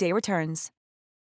 365-day returns.